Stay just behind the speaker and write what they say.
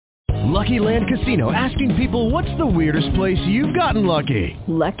Lucky Land Casino, asking people, what's the weirdest place you've gotten lucky?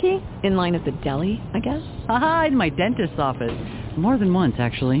 Lucky? In line at the deli, I guess? Aha, in my dentist's office. More than once,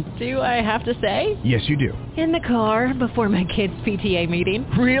 actually. Do I have to say? Yes, you do. In the car before my kids' PTA meeting.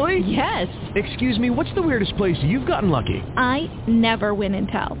 Really? Yes. Excuse me, what's the weirdest place you've gotten lucky? I never win and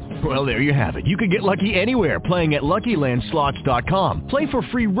tell. Well, there you have it. You can get lucky anywhere, playing at LuckyLandSlots.com. Play for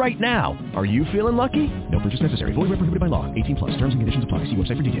free right now. Are you feeling lucky? No purchase necessary. Void where prohibited by law. 18 plus. Terms and conditions apply. See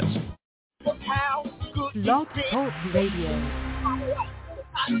website for details. Blog Talk Radio.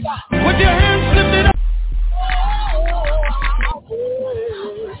 With your hands lifted up.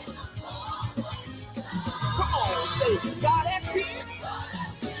 Come on, say God at peace.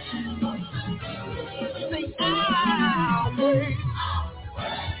 Say I'll praise.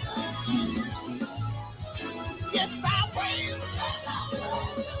 Yes, I will.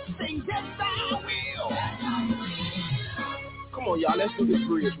 Say yes, I will. Come on, y'all, let's do this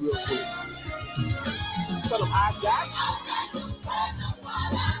bridge real quick. Tell them I got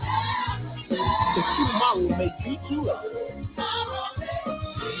the tomorrow may be too late.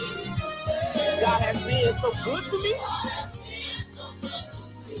 God has been so good to me.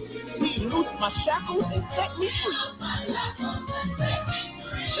 He loosed my shackles and set me free.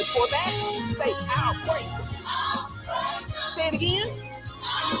 And for that, say I'll pray. Say it again.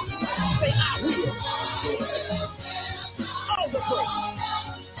 Say I will. All the praise.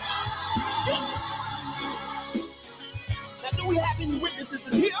 Now, do we have any witnesses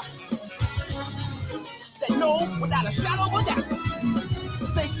in here that know without a shadow of a doubt?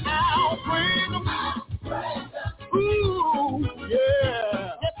 Say, I'll praise them. Ooh,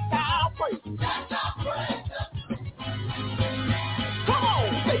 yeah. Yes, I'll praise them. Come on,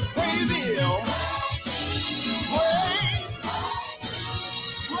 say, praise him.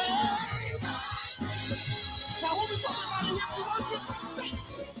 Praise. Now, what we talking about in here for worship?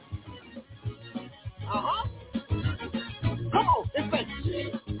 Uh-huh. Come on, it's like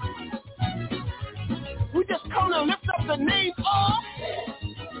we just come to lift up the name of.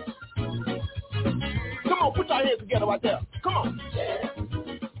 Come on, put your hands together right there. Come on.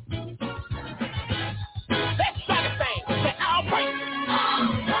 Let's try to sing. Say, I'll praise him.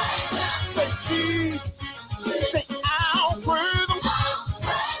 Say, Jesus. Say, I'll praise him.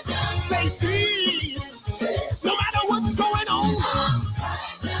 Say, Jesus. No matter what's going on,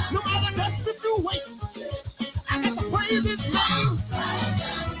 no matter the situation, I got to praise his name.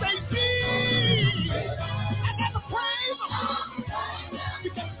 Say, Jesus. I got to praise him.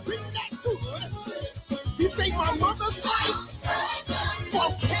 Because he's that good. He saved my mother's life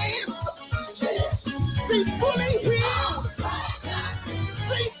from cancer. She's fully healed.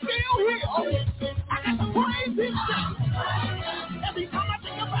 She's still healed. I got to praise his name. Every time I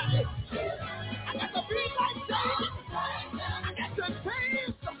think about it, I got to be like David. I got to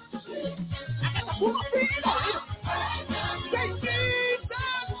praise him. I got to put my feet on it. Say Jesus,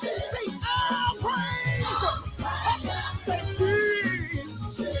 say I'll praise him. Say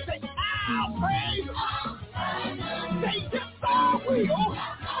Jesus, say I'll praise him. Say yes, I will.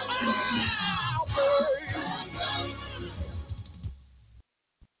 I'll praise him.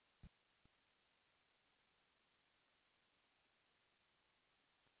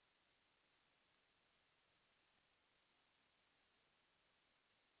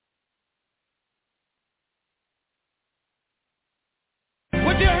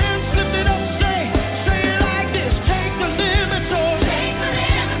 With your hands lifted up, say it like this. Take the limits off. Take the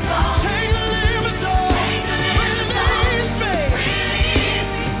limits off. Take the limits off. Release me.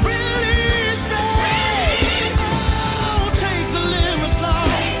 Release me. Oh, take the limits off.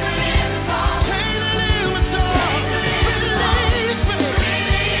 Take the limits off. Take the limits off. Release me.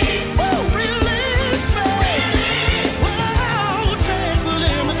 Oh, release me. Oh, take the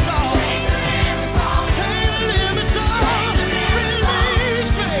limits off. Take the limits off.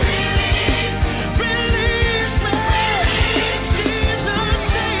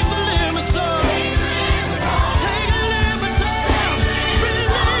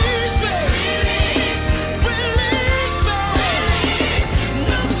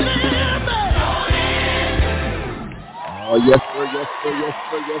 Oh, yes, sir, yes, sir, yes,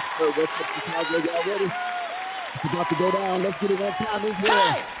 sir, yes, sir. What's up, Chicago? Y'all ready? It's about to go down. Let's get it on time as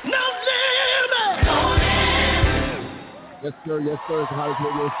well. Hey, no limit! No limit! Yes, sir, yes, sir. It's the hottest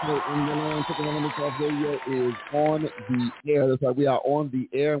radio show in the land. Chicken Limits Off Radio is on the air. That's right. We are on the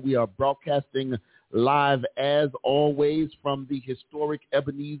air. We are broadcasting live, as always, from the historic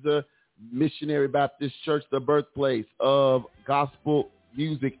Ebenezer Missionary Baptist Church, the birthplace of gospel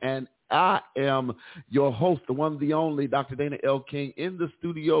music. And I am your host, the one, the only, Dr. Dana L. King, in the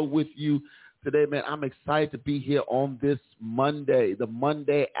studio with you today, man. I'm excited to be here on this Monday, the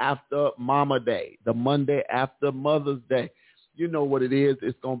Monday after Mama Day, the Monday after Mother's Day. You know what it is.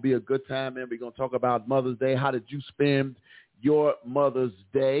 It's going to be a good time, man. We're going to talk about Mother's Day. How did you spend your Mother's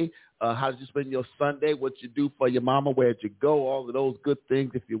Day? How did you spend your Sunday? What you do for your mama? Where'd you go? All of those good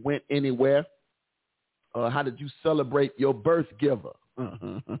things. If you went anywhere. How did you celebrate your birth giver?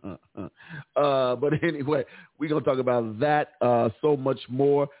 But anyway, we're going to talk about that, so much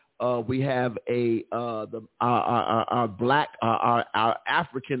more. We have our black, our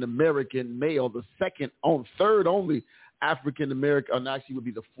African-American male, the third only African-American, actually would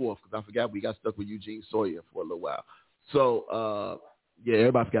be the fourth, because I forgot we got stuck with Eugene Sawyer for a little while. So, yeah,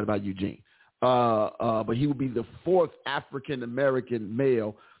 everybody forgot about Eugene. But he would be the fourth African-American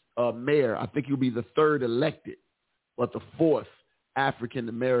male mayor. I think he would be the third elected, but the fourth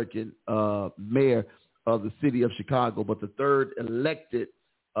African-American mayor of the city of Chicago, but the third elected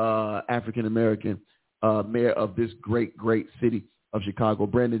African-American mayor of this great, great city of Chicago.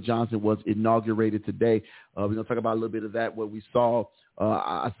 Brandon Johnson was inaugurated today. We're going to talk about a little bit of that, what we saw.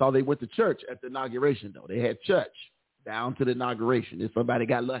 I saw they went to church at the inauguration, though. They had church down to the inauguration. If somebody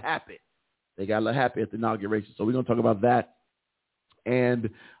got a little happy. They got a little happy at the inauguration. So we're going to talk about that. And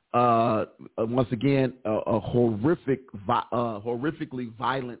once again, a horrifically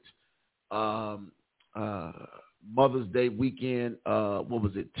violent Mother's Day weekend. What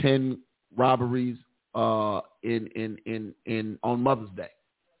was it? 10 robberies on Mother's Day.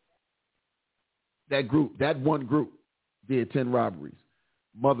 That one group did 10 robberies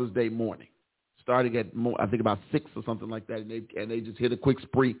Mother's Day morning, starting at I think about 6 or something like that, and they just hit a quick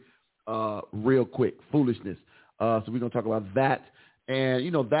spree, real quick, foolishness. So we're gonna talk about that. And,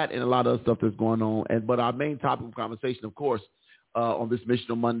 that and a lot of other stuff that's going on. But our main topic of conversation, of course, on this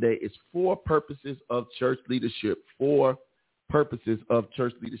Missional Monday is 4 purposes of church leadership. 4 purposes of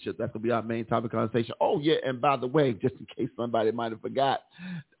church leadership. That's going to be our main topic of conversation. Oh, yeah, and by the way, just in case somebody might have forgot,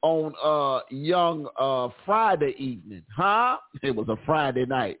 on young Friday evening, it was a Friday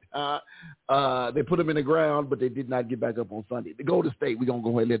night, they put them in the ground, but they did not get back up on Sunday. The Golden State, we're going to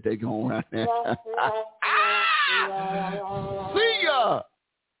go ahead and let that go on right now. See ya!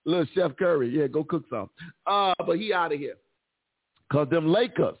 Little Chef Curry. Yeah, go cook some. But he out of here. Because them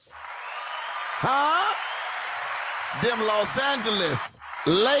Lakers, them Los Angeles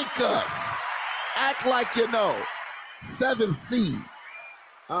Lakers, act like you know. 7th seed.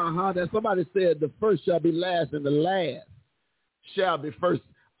 That somebody said the first shall be last and the last shall be first.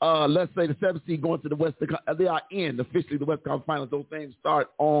 Let's say the 7th seed going to the West. They are in officially the West Conference Finals. Those things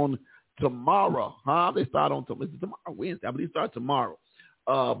start on tomorrow. They start on tomorrow. Wednesday. I believe they start tomorrow.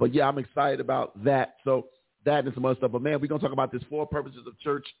 But yeah, I'm excited about that. So that and some other stuff. But man, we're going to talk about this 4 purposes of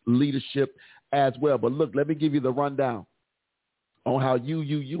church leadership as well. But look, let me give you the rundown on how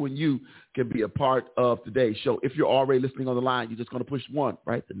you can be a part of today's show. If you're already listening on the line, you're just going to push 1,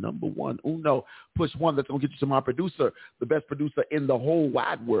 right? The number 1. Uno. Push 1. That's going to get you to my producer, the best producer in the whole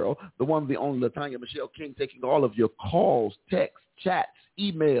wide world, the one, the only LaTanya Michelle King, taking all of your calls, texts, chats,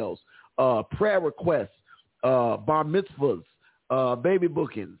 emails, prayer requests, bar mitzvahs, baby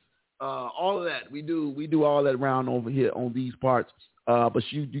bookings, all of that. We do all that around over here on these parts. But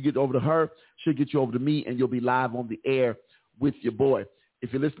you get over to her, she'll get you over to me, and you'll be live on the air with your boy.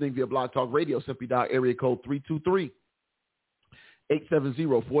 If you're listening via Blog Talk Radio, simply dial area code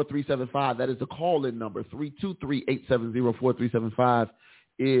 323-870-4375. That is the call-in number. 323-870-4375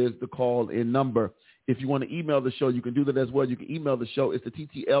 is the call-in number. If you want to email the show, you can do that as well. You can email the show. It's the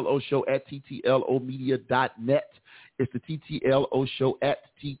TTLO show at TTLOmedia.net. It's the TTLO show at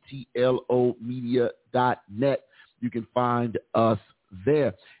TTLOmedia.net. You can find us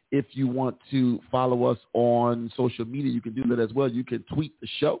there. If you want to follow us on social media, you can do that as well. You can tweet the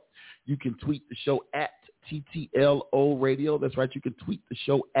show. You can tweet the show at TTLO Radio. That's right. You can tweet the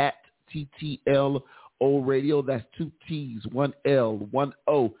show at TTLO Radio. That's 2 T's, 1 L, 1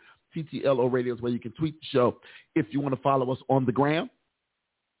 O. TTLO Radio is where you can tweet the show. If you want to follow us on the gram,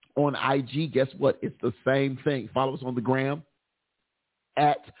 on IG, guess what? It's the same thing. Follow us on the gram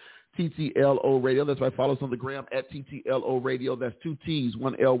at TTLO Radio. That's right. Follow us on the gram at TTLO Radio. That's 2 T's,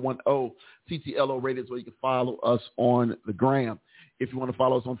 1 L, 1 O. TTLO Radio is where you can follow us on the gram. If you want to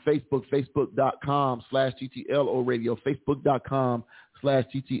follow us on Facebook, facebook.com/TTLO Radio.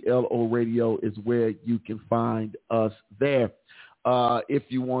 Facebook.com/TTLO Radio is where you can find us there. If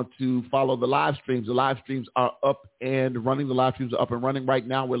you want to follow the live streams are up and running. The live streams are up and running right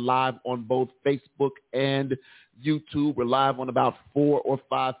now. We're live on both Facebook and YouTube. We're live on about 4 or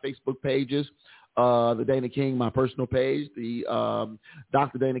 5 Facebook pages. the Dana King, my personal page, the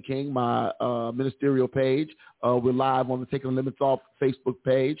Dr. Dana King, my ministerial page. We're live on the Taking the Limits Off Facebook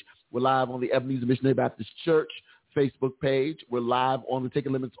page. We're live on the Ebenezer Missionary Baptist Church Facebook page. We're live on the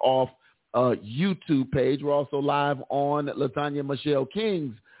Taking Limits Off YouTube page. We're also live on LaTanya Michelle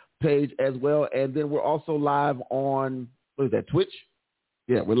King's page as well. And then we're also live on, what is that, Twitch?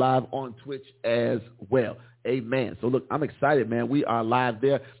 Yeah, we're live on Twitch as well. Amen. So, look, I'm excited, man. We are live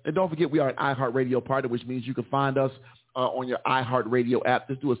there. And don't forget, we are an iHeartRadio partner, which means you can find us on your iHeartRadio app.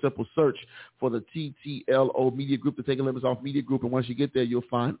 Just do a simple search for the TTLO Media Group, the Taking Limits Off Media Group. And once you get there, you'll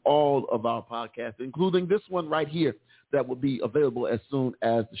find all of our podcasts, including this one right here that will be available as soon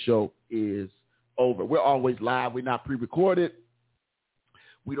as the show is over. We're always live. We're not pre-recorded.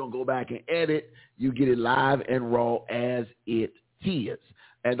 We don't go back and edit. You get it live and raw as it is.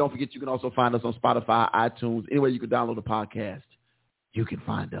 And don't forget, you can also find us on Spotify, iTunes, anywhere you can download a podcast. You can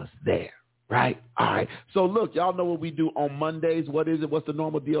find us there, right? All right. So, look, y'all know what we do on Mondays. What is it? What's the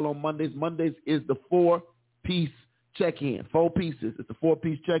normal deal on Mondays? Mondays is the 4-piece check-in. 4 pieces. It's the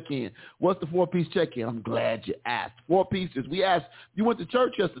 4-piece check-in. What's the 4-piece check-in? I'm glad you asked. 4 pieces. We asked, you went to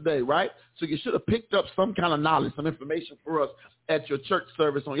church yesterday, right? So you should have picked up some kind of knowledge, some information for us at your church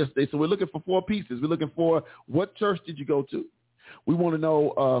service on yesterday. So we're looking for 4 pieces. We're looking for, what church did you go to? We want to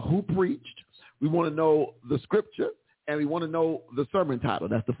know who preached. We want to know the scripture. And we want to know the sermon title.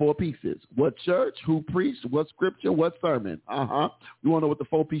 That's the 4 pieces. What church, who preached, what scripture, what sermon. We want to know what the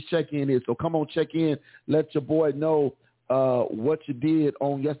 4-piece check-in is. So come on, check in. Let your boy know what you did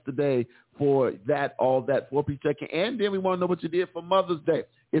on yesterday for that, all that 4-piece check-in. And then we want to know what you did for Mother's Day.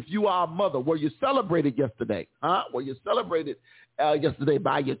 If you are a mother, were you celebrated yesterday? Were you celebrated yesterday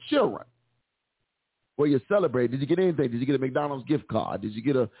by your children? Were you celebrated? Did you get anything? Did you get a McDonald's gift card? Did you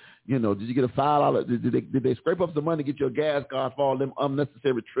get a $5? Did they scrape up some money to get you a gas card for all them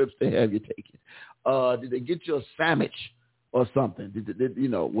unnecessary trips they have you taking? Did they get you a sandwich or something?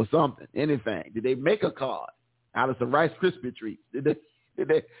 With something, anything? Did they make a card out of some Rice Krispie treats? Did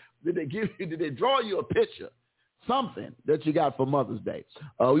they draw you a picture? Something that you got for Mother's Day.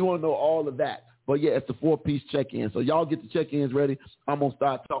 We want to know all of that. But, yeah, it's the 4-piece check-in. So y'all get the check-ins ready. I'm going to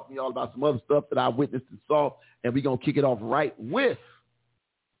start talking to y'all about some other stuff that I witnessed and saw, and we're going to kick it off right with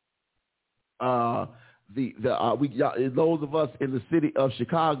those of us in the city of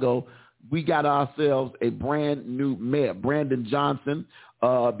Chicago. We got ourselves a brand new mayor. Brandon Johnson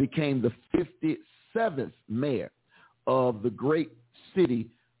became the 57th mayor of the great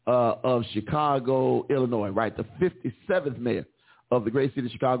city of Chicago, Illinois, right? The 57th mayor of the great city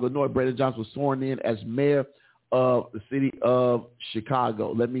of Chicago, Illinois. Brandon Johnson was sworn in as mayor of the city of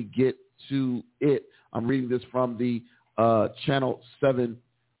Chicago. Let me get to it. I'm reading this from the Channel 7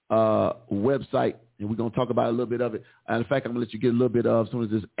 website, and we're going to talk about a little bit of it. And in fact, I'm going to let you get a little bit of, as soon as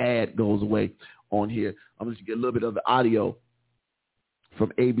this ad goes away on here, I'm going to let you get a little bit of the audio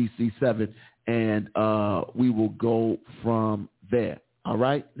from ABC 7, and we will go from there. All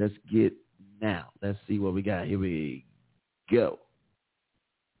right? Let's get now. Let's see what we got. Here we go.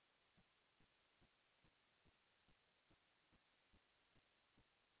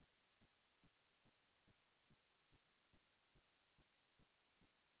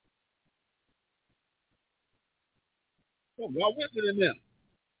 Oh, y'all went to them now.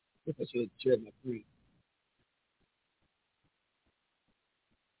 I should have shared my screen.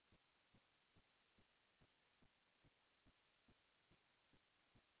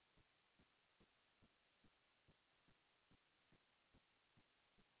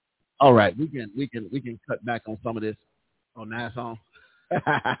 All right, we can cut back on some of this. Oh, now it's on.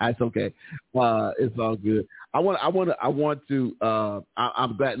 It's okay. It's all good. I'm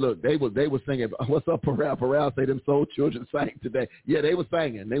glad. Look, they were singing. What's up, Pharrell? Pharrell say them soul children sang today. Yeah, they were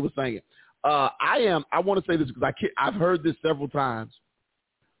singing. I want to say this because I've heard this several times.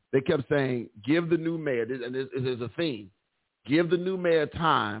 They kept saying, give the new mayor, and this is a theme, give the new mayor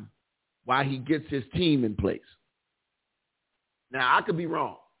time while he gets his team in place. Now, I could be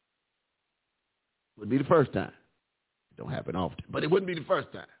wrong. It would be the first time. It don't happen often, but it wouldn't be the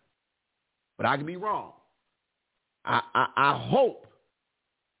first time. But I could be wrong. I hope.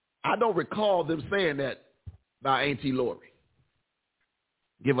 I don't recall them saying that about Auntie Lori.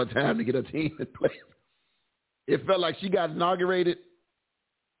 Give her time to get her team in place. It felt like she got inaugurated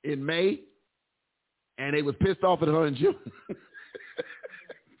in May, and they was pissed off at her in June.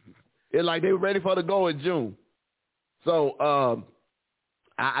 It's like they were ready for her to go in June. So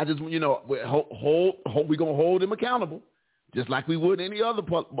I just, we're going to hold him accountable, just like we would any other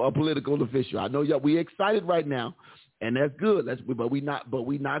political official. I know we excited right now, and that's good. But we not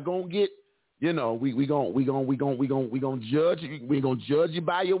going to get, we going to judge you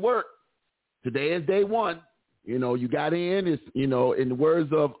by your work. Today is day one. You know, you got in. It's, you know, in the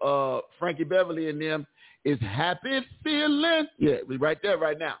words of Frankie Beverly and them, it's happy feeling. Yeah, we right there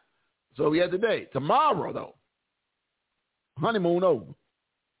right now. So we had today. Tomorrow, though, honeymoon over.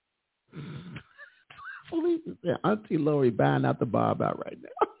 Auntie Lori buying out the bar about right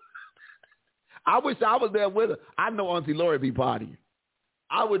now. I wish I was there with her. I know Auntie Lori be partying.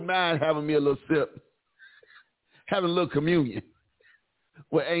 I wouldn't mind having me a little sip, having a little communion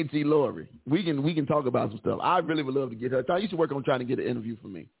with Auntie Lori. We can talk about some stuff. I really would love to get her. You should work on trying to get an interview for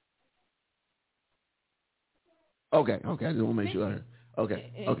me. Okay. I just want to make sure.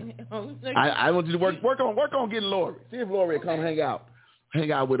 Okay. I want you to work on getting Lori. See if Lori will come hang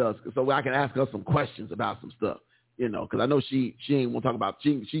out with us, so I can ask her some questions about some stuff. You know, because I know she ain't want to talk about.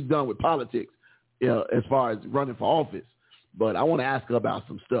 She's done with politics, you know, as far as running for office. But I want to ask her about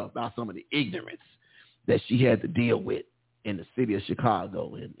some stuff, about some of the ignorance that she had to deal with in the city of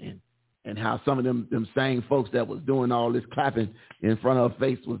Chicago, and how some of them same folks that was doing all this clapping in front of her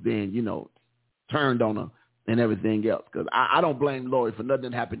face was then, you know, turned on her and everything else. Because I don't blame Lori for nothing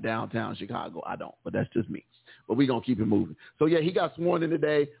that happened downtown Chicago. I don't, but that's just me. But we're going to keep it moving. So, yeah, he got sworn in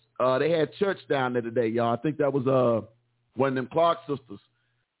today. They had church down there today, y'all. I think that was one of them Clark sisters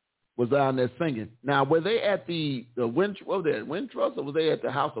was down there singing. Now, were they at the Wintrust, or was they at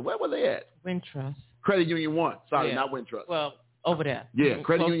the house? Where were they at? Wintrust. Credit Union 1. Sorry, yeah. Not Wintrust. Well, over there. Yeah,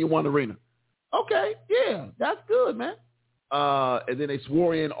 Credit Union 1 Arena. Okay, yeah, that's good, man. And then they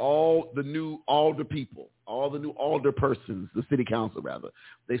swore in all the new alder people, all the new alder persons, the city council rather.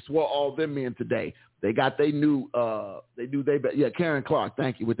 They swore all them in today. They got Karen Clark,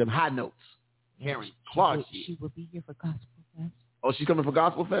 thank you, with them high notes. Karen Clark. She will be here for Gospel Fest. Oh, she's coming for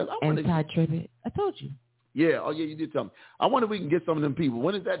Gospel Fest? Anti-tribute. I told you. Yeah, oh yeah, you did tell me. I wonder if we can get some of them people.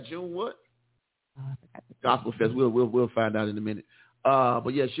 When is that, June what? Gospel Fest. We'll find out in a minute.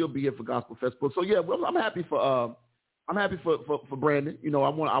 But yeah, she'll be here for Gospel Fest. So yeah, well, I'm happy for Brandon. You know, I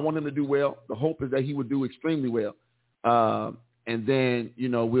want him to do well. The hope is that he would do extremely well. And then, you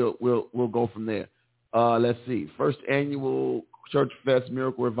know, we'll go from there. Let's see. First annual Church Fest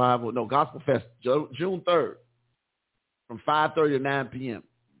Miracle Revival. No, Gospel Fest, June 3rd from 5:30 to 9 p.m.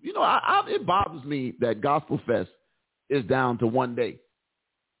 You know, it bothers me that Gospel Fest is down to 1 day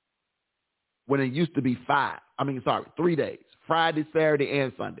when it used to be 3 days, Friday, Saturday,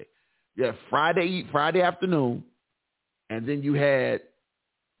 and Sunday. Yeah, Friday afternoon, and then you had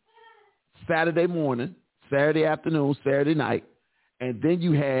Saturday morning, Saturday afternoon, Saturday night, and then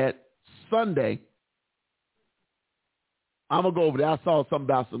you had Sunday. I'm going to go over there. I saw something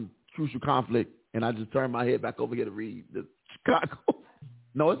about some crucial conflict, and I just turned my head back over here to read the Chicago.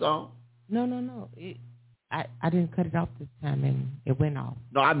 No, it's on. No. I didn't cut it off this time, and it went off.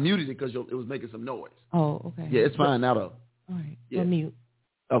 No, I muted it because it was making some noise. Oh, okay. Yeah, it's fine now, though. All right. Yeah. I'll mute.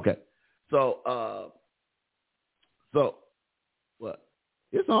 Okay. So what?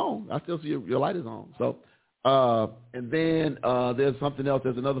 It's on. I still see your light is on. So, and then there's something else.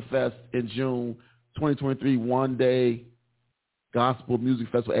 There's another fest in June 2023, 1 day gospel music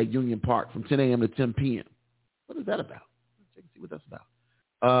festival at Union Park from 10 a.m. to 10 p.m. What is that about? Let's check and see what that's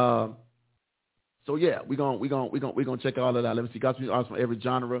about. So yeah, we're gonna check all of that out. Let me see gospel music artists from every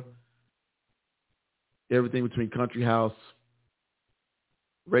genre, everything between country house,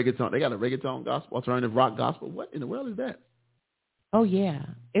 reggaeton. They got a reggaeton gospel, alternative rock gospel. What in the world is that? Oh yeah,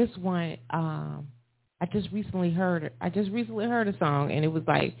 it's one. I just recently heard a song, and it was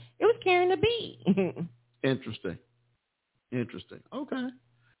carrying the beat. Interesting. Okay.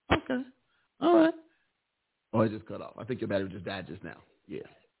 All right. Oh, it just cut off. I think your battery just died just now. Yeah.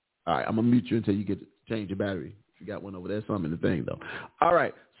 All right. I'm gonna mute you until you get to change your battery. If you got one over there, something in the thing though. All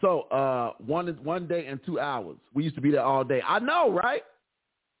right. So 1 day and 2 hours. We used to be there all day. I know, right?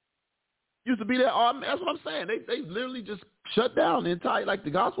 Used to be there all. That's what I'm saying. They literally just shut down the entire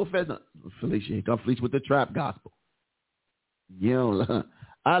the Gospel Fest. Felicia, here come Felicia with the trap gospel. You don't love.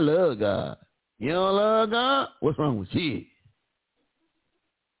 I love God. You don't love God. What's wrong with you?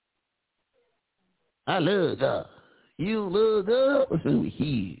 I love God. You don't love God. What's wrong with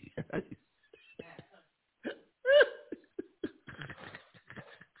you?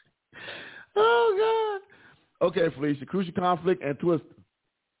 Oh God. Okay, Felicia. Crucial conflict and twist.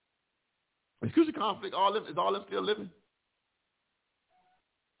 Is crucial conflict is all them still living?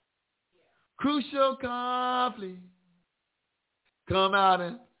 Crucial conflict. Come out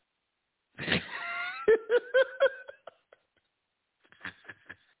and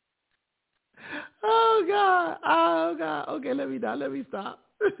Oh God. Okay, let me stop.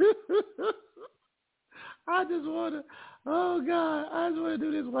 I just want to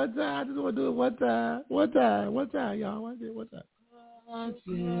do this one time. I just want to do it one time. One time, y'all. One time.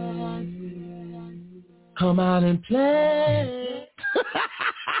 Come out and play.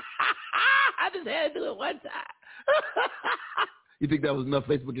 I just had to do it one time. You think that was enough?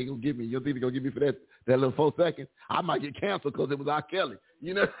 Facebook ain't gonna give me. You don't think they're gonna give me for that little 4 seconds? I might get canceled because it was R. Kelly.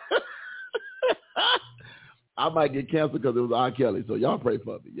 You know, I might get canceled because it was R. Kelly. So y'all pray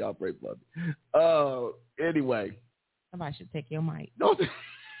for me. Anyway, Somebody should take your mic. No,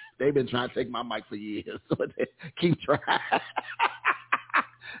 they've been trying to take my mic for years. So keep trying.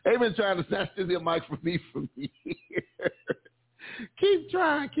 They've been trying to snatch this mic from me for years. Keep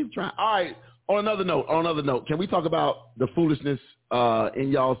trying. All right. On another note, can we talk about the foolishness in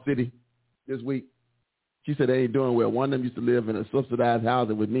y'all city this week? She said they ain't doing well. One of them used to live in a subsidized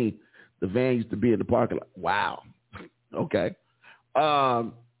housing with me. The van used to be in the parking lot. Wow. Okay.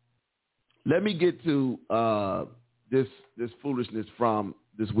 Let me get to this foolishness from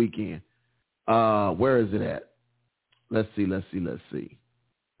this weekend. Where is it at? Let's see.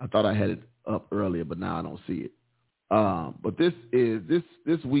 I thought I had it up earlier, but now I don't see it. But this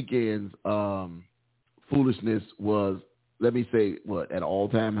weekend's foolishness was, let me say, what, at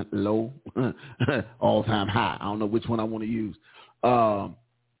all-time low, all-time high. I don't know which one I want to use.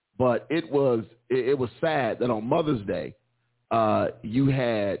 But it was sad that on Mother's Day, you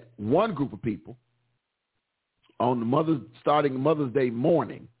had one group of people on starting Mother's Day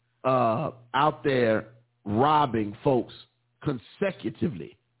morning out there robbing folks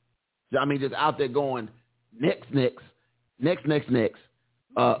consecutively. I mean, just out there going next,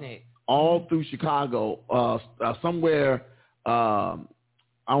 all through Chicago, somewhere, I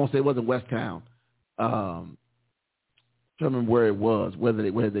won't say it wasn't West Town. Trying to remember where it was, where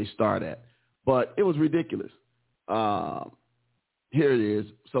they start at. But it was ridiculous. Here it is.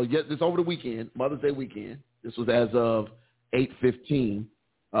 So yes, it's over the weekend, Mother's Day weekend. This was as of 8:15.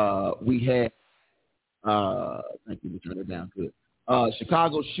 We had, thank you, we turn it down good.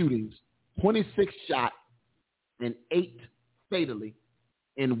 Chicago shootings, 26 shot and 8 fatally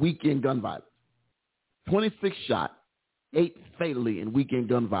in weekend gun violence. 26 shot, 8 fatally in weekend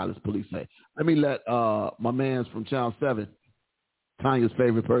gun violence, police say. Let me let my man's from Channel 7, Tanya's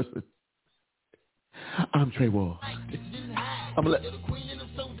favorite person. I'm Trey Ward.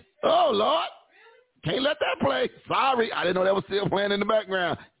 Oh, Lord. Can't let that play. Sorry. I didn't know that was still playing in the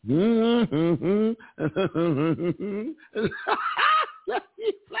background.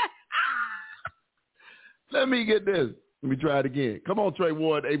 Let me get this. Let me try it again. Come on, Trey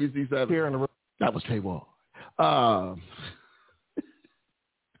Ward, ABC 7. Here in the room. That was Trey Ward. Y'all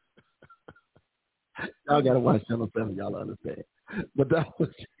got to watch Channel 7. Y'all understand. But that was...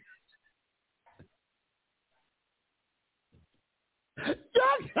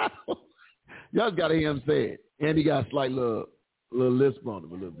 Y'all got to hear him say it. And he got a slight little lisp on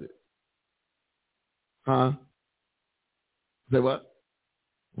him a little bit. Huh? Say what?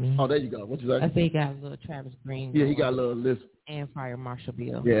 Mm-hmm. Oh, there you go. What you say? I think he got a little Travis Green. Yeah, he got a little lisp. And Fire Marshal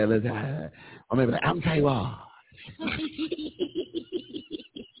Bill. Yeah, let's or maybe I'm Taiwan.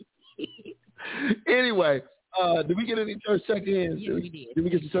 Anyway, did we get any church check-ins? Yes, we did. Did we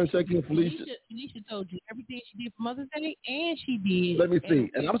get the church check-in, Felicia? Felicia told you everything she did for Mother's Day, and she did. Let me see.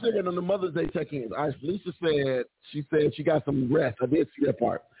 And I'm saying on the Mother's Day check-ins. All right, Felicia said she got some rest. I did see that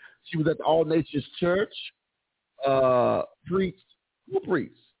part. She was at the All Nations Church. Preached. Who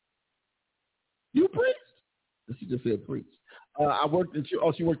preached? You preached? She just said preached. I worked in. She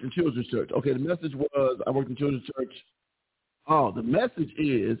worked in Children's Church. Okay, the message was I worked in Children's Church. Oh, the message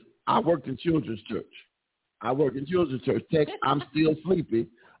is I worked in Children's Church. I work in Children's Church. Text, I'm still sleepy.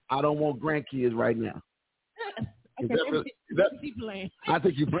 I don't want grandkids right now. I think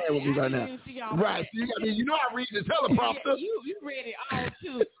you're playing with me right now. Right. You know I read the teleprompter. Yeah, you read it all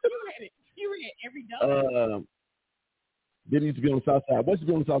too. You read every dollar. Didn't used to be on the south side. What used to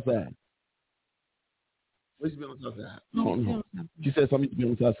be on the south side? What used to be on the south side? No. She said something used to be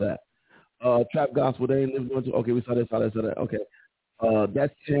on the south side. Trap Gospel, they ain't living on. Okay, we saw that. Okay.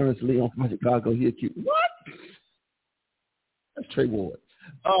 That's Terrence Lee on from Chicago. He cute. What? That's Trey Ward.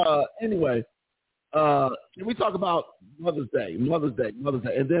 Anyway, can we talk about Mother's Day? And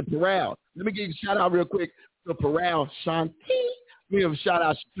then Paral. Let me give you a shout out real quick to Paral Shanti. We have a shout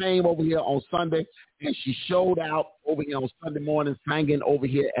out. She came over here on Sunday, and she showed out over here on Sunday morning, singing over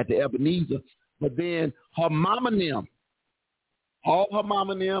here at the Ebenezer. But then her mama and them, all her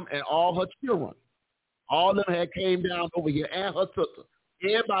mama and them, and all her children, all of them had came down over here, and her sister.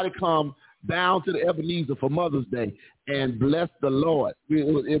 Everybody come down to the Ebenezer for Mother's Day and bless the Lord.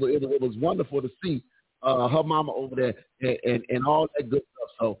 It was wonderful to see her mama over there and all that good stuff.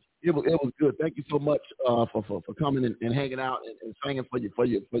 So it was good. Thank you so much for coming and hanging out and singing for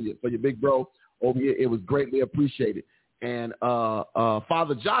your big bro over here. It was greatly appreciated. And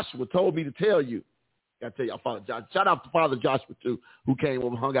Father Joshua told me to tell you. I tell y'all, Father Joshua. Shout out to Father Joshua too, who came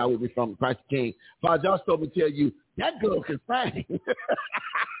over, hung out with me from Christ the King. Father Joshua told me to tell you that girl can sing.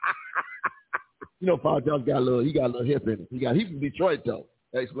 You know, Father Joshua got a little hip in him. He's from Detroit though.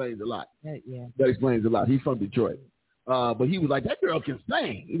 That explains a lot. Yeah. That explains a lot. He's from Detroit. But he was like, that girl can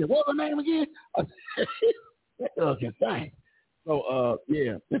sing. He said, what was her name again? That girl can sing. So,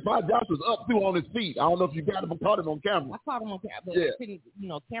 yeah. And Father Josh was up too on his feet. I don't know if you got him or caught him on camera. I caught him on camera. But yeah.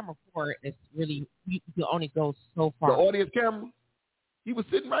 Camera 4 is really, you can only go so far. The audience camera? He was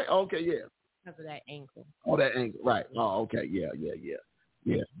sitting right? Oh, okay, yeah. Because of that angle. Oh, that angle. Right. Oh, okay. Yeah.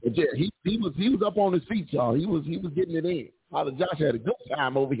 But yeah, he was up on his feet, y'all. He was getting it in. Father Josh had a good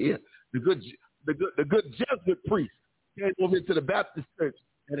time over here. The good Jesuit priest came over here to the Baptist church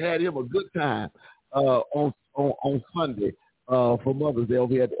and had him a good time on Sunday for Mother's Day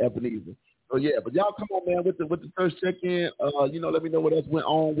over here at the Ebenezer. So yeah, but y'all come on, man, with the church check-in. Let me know what else went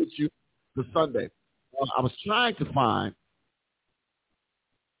on with you for Sunday. I was trying to find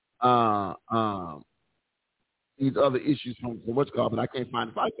these other issues from what's called, but I can't find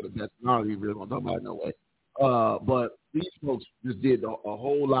the fight for the best. I don't even really want to talk about it no way. But these folks just did a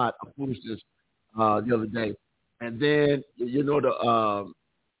whole lot of foolishness the other day. And then, there's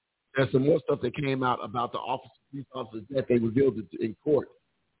some more stuff that came out about the police officers that they revealed in court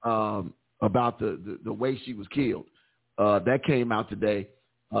about the way she was killed. That came out today,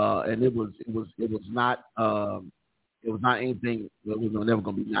 and it was not anything that was never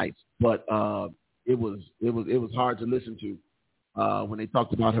going to be nice, but it was hard to listen to when they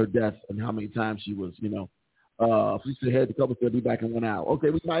talked about her death and how many times she was, she said, "Hey, the couple said be back in 1 hour."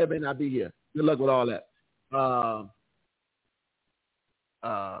 Okay, we might or may not be here. Good luck with all that.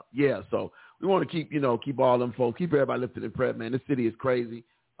 So we want to keep all them folks, keep everybody lifted in prayer, man. This city is crazy.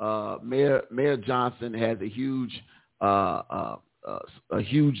 Mayor Johnson has a huge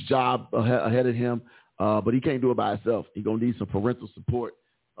job ahead of him, but he can't do it by himself. He's gonna need some parental support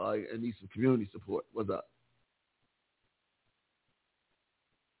and need some community support. What's up?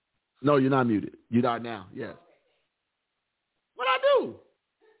 No, you're not muted. You are now. Yes. What I do?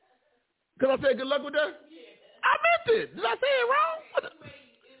 Because I said good luck with that? I meant it. Did I say it wrong?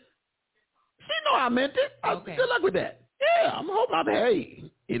 She know I meant it. Okay. Good luck with that. Yeah, I'm hoping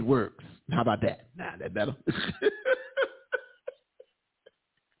hey, it works. How about that? Nah, that better.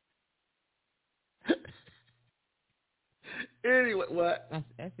 Anyway, what?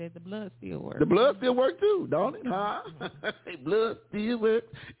 I said the blood still works. The blood still works too, don't it? Huh? Blood still works.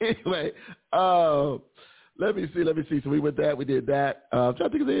 Anyway, let me see. So we went that. We did that. I'm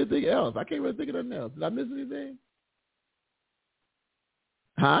trying to think of anything else. I can't really think of anything else. Did I miss anything?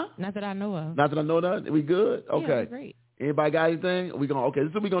 Huh? Not that I know of. Not that I know of. We good? Okay. Yeah, great. Anybody got anything? This is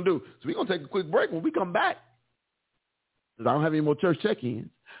what we're going to do. So we're going to take a quick break. When we come back, because I don't have any more church check-ins,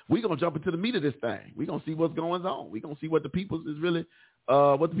 we're going to jump into the meat of this thing. We're going to see what's going on. We're going to see what the people is really,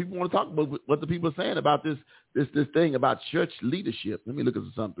 what the people want to talk about, what the people are saying about this thing about church leadership. Let me look at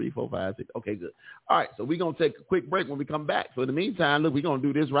something. 3, 4, 5, 6. Okay, good. All right, so we're going to take a quick break when we come back. So in the meantime, look, we're going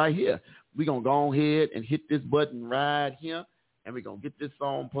to do this right here. We're going to go ahead and hit this button right here, and we're going to get this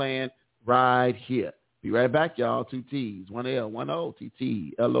song playing right here. Be right back, y'all. 2 T's, 1 L, 1 O,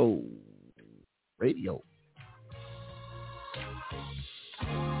 TTLO Radio.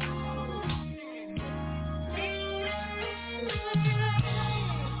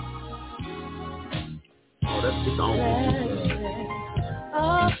 Oh, that's the song.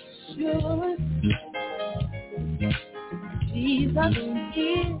 Sure. Jesus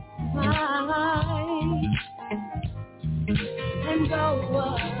is mine. And go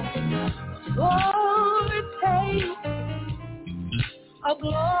overtake a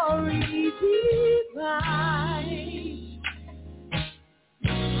glory divine.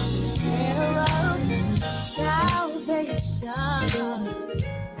 There of salvation,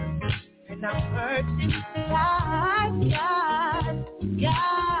 and I'm hurting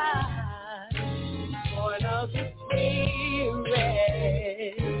God, born of the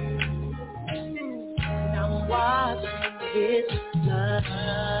Spirit, and I'm washed His blood.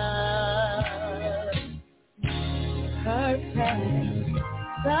 Perfect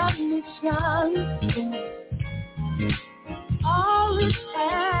submission, all is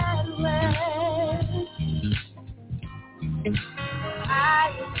at rest. I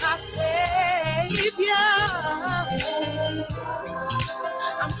am my Savior.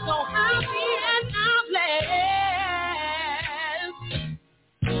 I'm so happy and I'm blessed.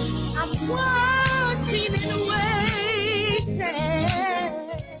 I'm watching and waiting,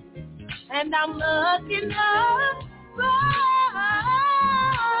 and I'm looking up.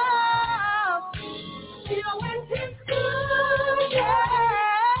 When His good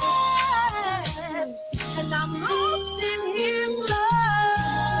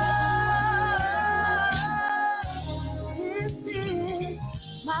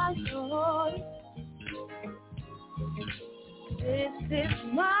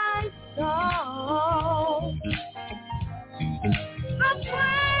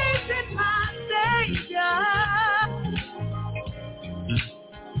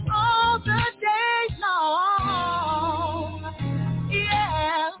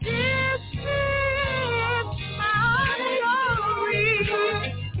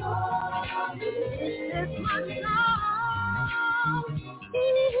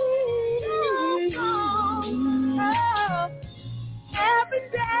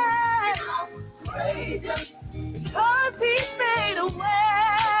praise him, because he made a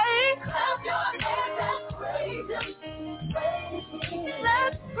way. Clap your hands and praise him.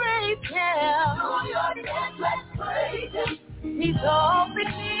 Let's praise him. Do your dance, let's praise him. He's all we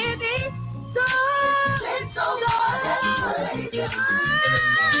need. He's so good. Let's praise him.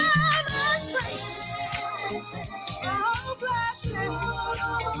 Let's praise him. Oh, bless him.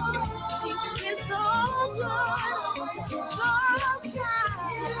 He's so good.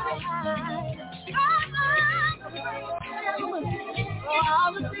 So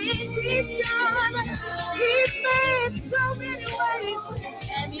all the things he's done, he's made so many ways,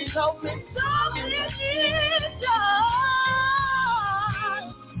 and he's opened so many doors.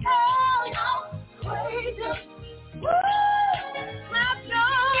 Oh, praise him. Woo! Clap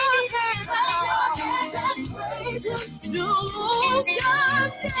your hands and praise him. Do your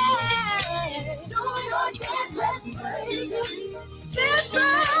dance. Do your dance, let's praise him. It's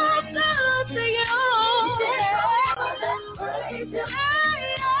so good to you. Let's praise him. Praise him,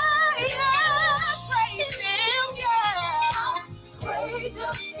 yeah. Praise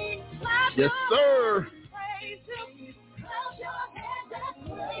him. Yes, sir. Praise him. Clap your hands and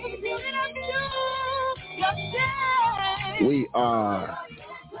praise him. Do your dance. We are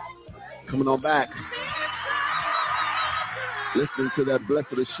coming on back. Listening to that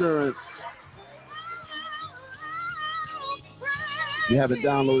blessed assurance. If you haven't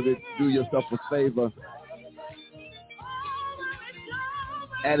downloaded it, do yourself a favor.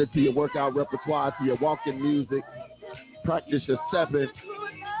 Add it to your workout repertoire, to your walking music. Practice your stepping.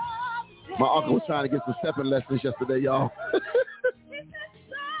 My uncle was trying to get some stepping lessons yesterday, y'all.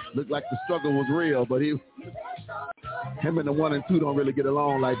 Looked like the struggle was real, but him and the 1 and 2 don't really get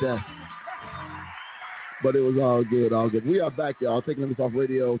along like that. But it was all good, all good. We are back, y'all. Taking this off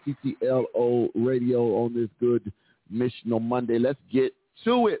radio, TTLO radio on this good Missional Monday. Let's get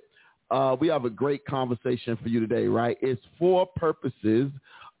to it. We have a great conversation for you today, right? It's 4 purposes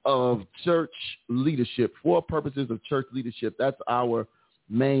of church leadership. 4 purposes of church leadership. That's our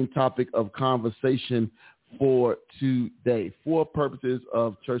main topic of conversation for today. 4 purposes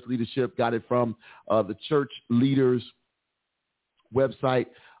of church leadership. Got it from the Church Leaders website.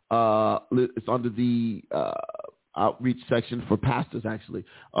 It's under the outreach section for pastors, actually.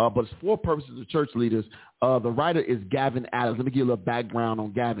 But it's 4 purposes of church leaders. The writer is Gavin Adams. Let me give you a little background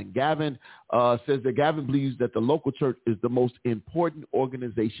on Gavin. Gavin says that Gavin believes that the local church is the most important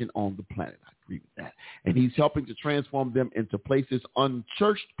organization on the planet. I agree with that. And he's helping to transform them into places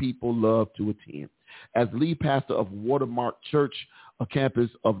unchurched people love to attend. As lead pastor of Watermark Church, a campus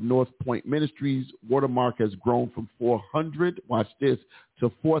of North Point Ministries, Watermark has grown from 400, watch this, to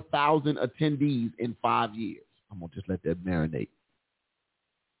 4,000 attendees in 5 years. I'm going to just let that marinate.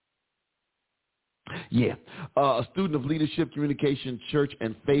 Yeah. A student of leadership, communication, church,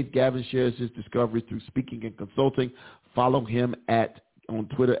 and faith, Gavin shares his discoveries through speaking and consulting. Follow him on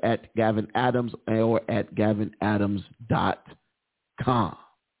Twitter at Gavin Adams or at gavinadams.com.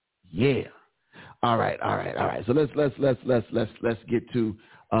 Yeah. All right. So let's get to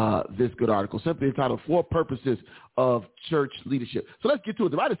this good article, simply entitled 4 Purposes of Church Leadership. So let's get to it.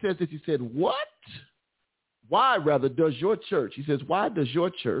 The writer says this. He said, why does your church, he says, why does your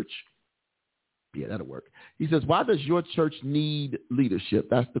church, yeah, that'll work. He says, why does your church need leadership?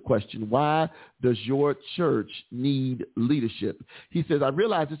 That's the question. Why does your church need leadership? He says, I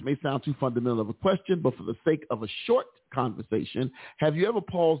realize this may sound too fundamental of a question, but for the sake of a short conversation, have you ever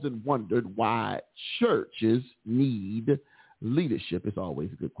paused and wondered why churches need leadership? It's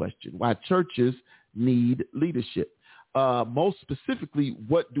always a good question. Why churches need leadership. Most specifically,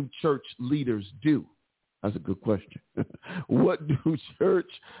 what do church leaders do? That's a good question. What do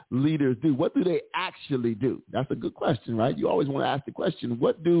church leaders do? What do they actually do? That's a good question, right? You always want to ask the question,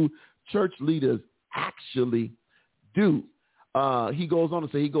 what do church leaders actually do? He goes on to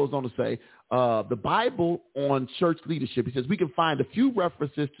say, the Bible on church leadership, he says, we can find a few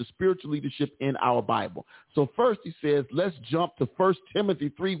references to spiritual leadership in our Bible. So first he says, let's jump to 1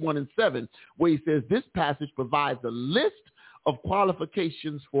 Timothy 3:1-7, where he says this passage provides a list of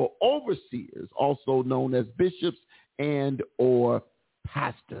qualifications for overseers, also known as bishops and or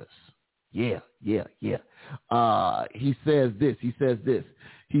pastors. Yeah. He says this. He says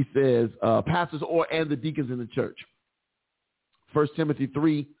pastors and the deacons in the church. 1 Timothy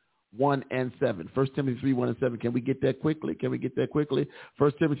 3:1-7. 1 Timothy 3:1-7. Can we get that quickly?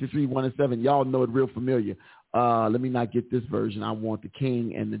 1 Timothy 3:1-7. Y'all know it real familiar. Let me not get this version. I want the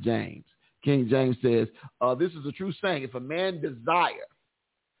King and the James. King James says, this is a true saying. If a man desire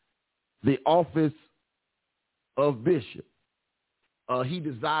the office of bishop, he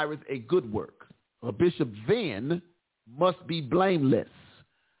desireth a good work. A bishop then must be blameless,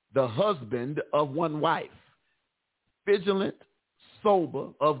 the husband of one wife, vigilant, sober,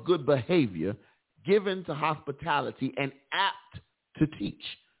 of good behavior, given to hospitality, and apt to teach.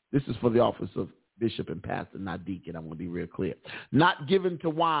 This is for the office of bishop and pastor, not deacon. I want to be real clear. Not given to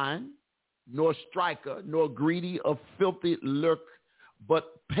wine, nor striker, nor greedy of filthy lucre,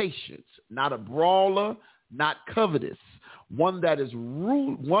 but patience, not a brawler, not covetous, one that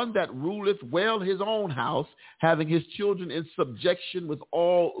ruleth well his own house, having his children in subjection with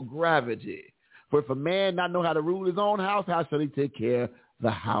all gravity. For if a man not know how to rule his own house, how shall he take care of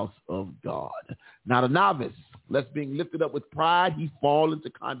the house of God? Not a novice, lest being lifted up with pride, he fall into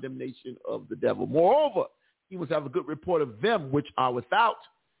condemnation of the devil. Moreover, he must have a good report of them which are without,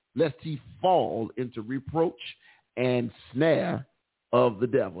 lest he fall into reproach and snare of the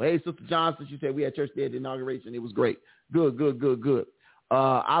devil. Hey, Sister Johnson, she said we had church there at the inauguration. It was great. Good.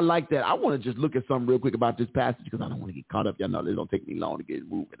 I like that. I want to just look at something real quick about this passage because I don't want to get caught up. Y'all know it don't take me long to get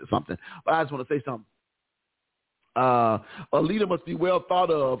moving or something. But I just want to say something. A leader must be well thought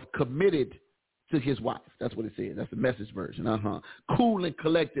of, committed to his wife. That's what it says. That's the Message version. Cool and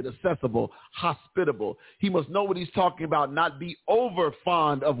collected, accessible, hospitable. He must know what he's talking about, not be over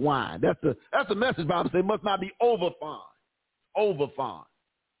fond of wine. That's the Message Bible says must not be over fond.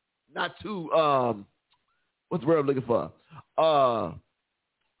 Not too what's the word I'm looking for?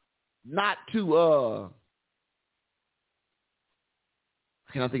 Not too I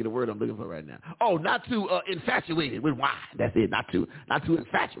cannot think of the word I'm looking for right now. Oh, not too infatuated with wine. That's it. Not too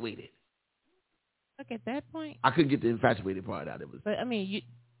infatuated. Look, at that point, I couldn't get the infatuated part out of it. But I mean,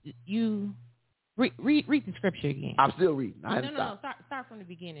 you read the scripture again. I'm still reading. No. Start from the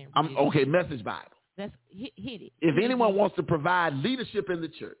beginning. Okay, Message Bible. That's hit it. If anyone wants to provide leadership in the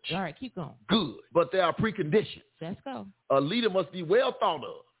church, all right, keep going. Good, but there are preconditions. Let's go. A leader must be well thought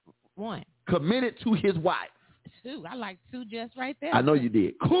of. 1. Committed to his wife. 2. I like 2 just right there. I know you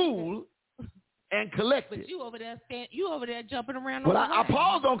did. Cool and collected. But you over there jumping around. But I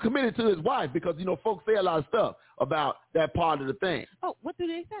paused on committed to his wife because folks say a lot of stuff about that part of the thing. Oh, what do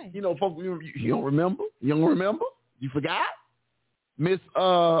they say? Folks, you don't remember? You don't remember? You forgot? Miss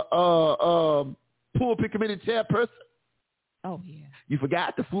pulpit committee chairperson. Oh yeah. You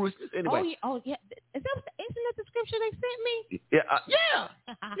forgot the foolishness anyway. Oh yeah. Isn't that the scripture they sent me? Yeah.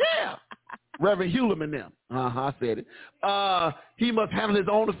 Reverend Hewlem and them. I said it. He must handle his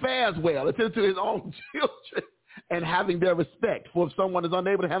own affairs well, attend to his own children, and having their respect. For if someone is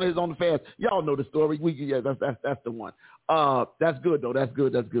unable to handle his own affairs, y'all know the story. That's the one. That's good though. That's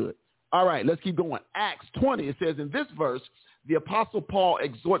good. All right, let's keep going. Acts 20. It says in this verse, the Apostle Paul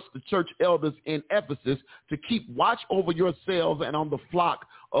exhorts the church elders in Ephesus to keep watch over yourselves and on the flock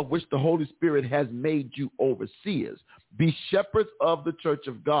of which the Holy Spirit has made you overseers. Be shepherds of the church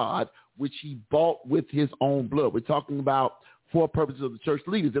of God, which he bought with his own blood. We're talking about 4 purposes of the church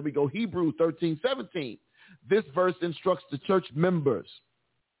leaders. Then we go Hebrews 13:17. This verse instructs the church members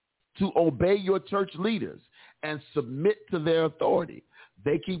to obey your church leaders and submit to their authority.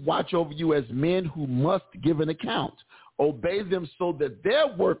 They keep watch over you as men who must give an account. Obey them so that their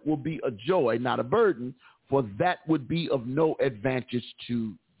work will be a joy, not a burden, for that would be of no advantage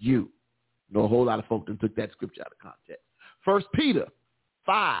to you. A whole lot of folks took that scripture out of context. 1 Peter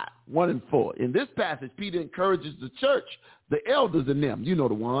 5:1-4. In this passage, Peter encourages the church, the elders in them, you know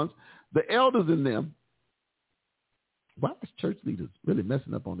the ones, the elders in them. Why is church leaders really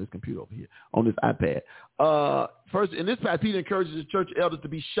messing up on this computer over here, on this iPad? First, in this passage, Peter encourages the church elders to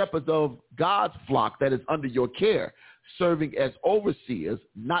be shepherds of God's flock that is under your care, serving as overseers,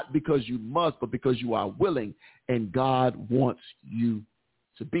 not because you must, but because you are willing and God wants you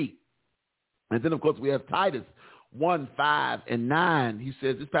to be. And then, of course, we have Titus 1:5-9. He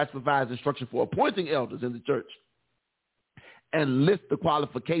says this passage provides instruction for appointing elders in the church and lists the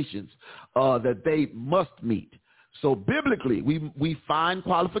qualifications that they must meet. So biblically, we find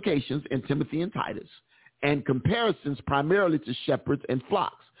qualifications in Timothy and Titus and comparisons primarily to shepherds and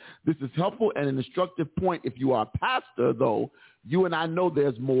flocks. This is helpful and an instructive point if you are a pastor, though you and I know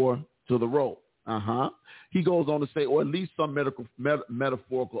there's more to the role. He goes on to say, or at least some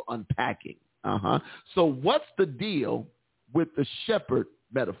metaphorical unpacking. So what's the deal with the shepherd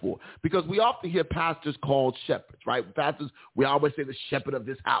metaphor? Because we often hear pastors called shepherds, right? Pastors, we always say the shepherd of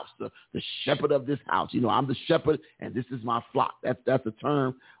this house, the shepherd of this house. I'm the shepherd and this is my flock. That's a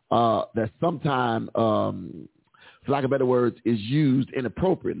term that sometimes, for lack of better words, is used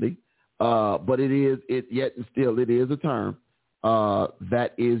inappropriately, but it is a term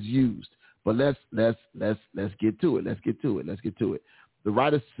that is used. But let's get to it. The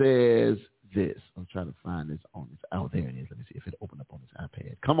writer says this. I'm trying to find this on this. Oh, there it is. Let me see if it opened up on this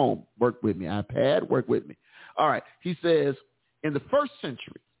iPad. Come on, work with me, iPad, work with me. All right. He says, in the first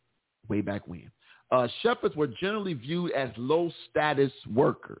century, way back when. Shepherds were generally viewed as low-status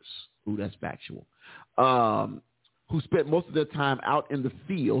workers. Ooh, that's factual. Who spent most of their time out in the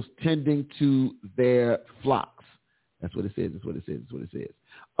fields tending to their flocks. That's what it says.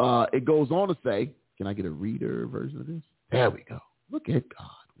 It goes on to say, can I get a reader version of this? There we go. Look at God.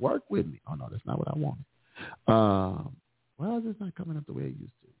 Work with me. Oh, no, that's not what I wanted. Well, it's not coming up the way it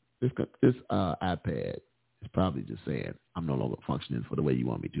used to. This iPad is probably just saying, I'm no longer functioning for the way you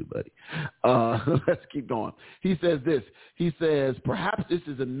want me to, buddy. Let's keep going. He says this. He says, perhaps this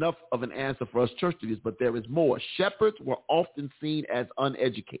is enough of an answer for us church leaders, but there is more. Shepherds were often seen as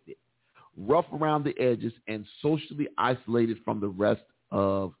uneducated, rough around the edges, and socially isolated from the rest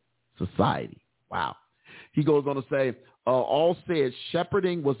of society. Wow. He goes on to say, all said,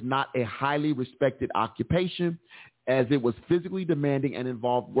 shepherding was not a highly respected occupation, as it was physically demanding and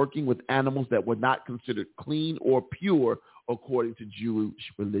involved working with animals that were not considered clean or pure according to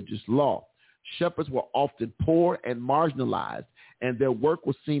Jewish religious law. Shepherds were often poor and marginalized, and their work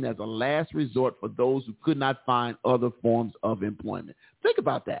was seen as a last resort for those who could not find other forms of employment. Think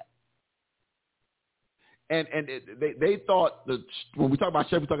about that. And they thought that when we talk about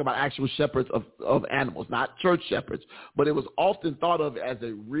shepherds, we talk about actual shepherds of animals, not church shepherds, but it was often thought of as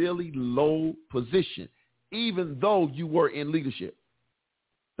a really low position, even though you were in leadership.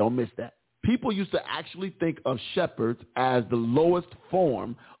 Don't miss that. People used to actually think of shepherds as the lowest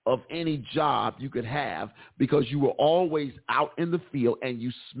form of any job you could have because you were always out in the field and you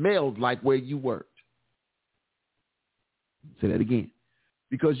smelled like where you worked. Say that again.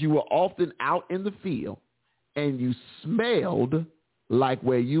 Because you were often out in the field and you smelled like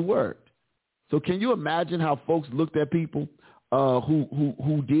where you worked. So can you imagine how folks looked at people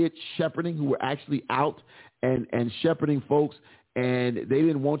who did shepherding, who were actually out and shepherding folks, and they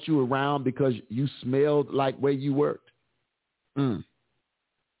didn't want you around because you smelled like where you worked? Now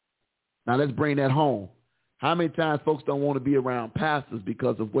let's bring that home. How many times folks don't want to be around pastors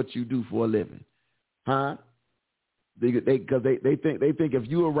because of what you do for a living? Huh? Because they think if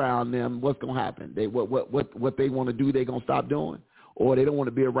you around them, what's gonna happen? What they want to do, they gonna stop doing, or they don't want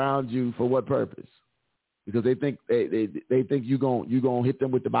to be around you for what purpose? Because they think they think you gonna hit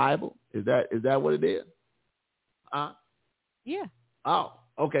them with the Bible. Is that what it is? Yeah. Oh,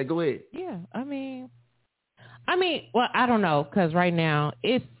 okay. Go ahead. Yeah. I mean, well, I don't know, because right now,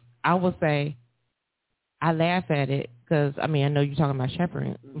 I would say, I laugh at it because I know you're talking about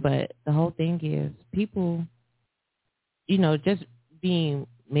shepherding, but the whole thing is people, just being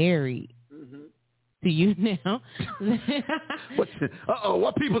married to you now.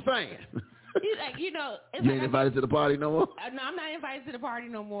 What people saying? It's you ain't invited to the party no more? No, I'm not invited to the party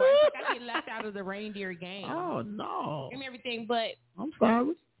no more. It's like I get left out of the reindeer game. Oh, no. And everything, but I'm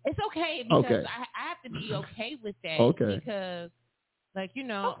sorry. it's okay because okay. I have to be okay with that. Okay. Because, I'm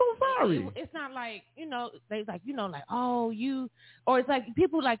so sorry. It's not like, they like, like, oh, you, or it's like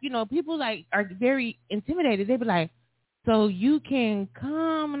people are very intimidated. They be like, so you can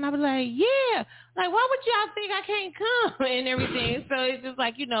come, and I be like, yeah. Like, why would y'all think I can't come and everything? So it's just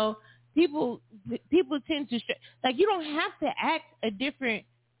like, people tend to you don't have to act a different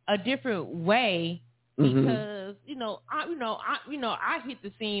way because I hit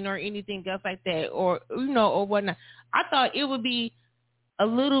the scene or anything else like that or whatnot. I thought it would be a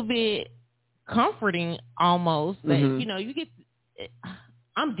little bit comforting almost that you get,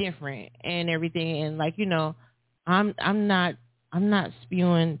 I'm different and everything, and I'm not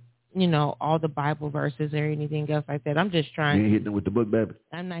spewing all the Bible verses or anything else like that. I'm just trying. You ain't hitting them with the book, baby.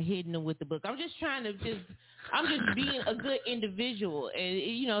 I'm not hitting them with the book. I'm just trying to I'm just being a good individual, and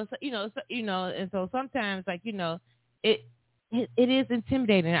and so sometimes it is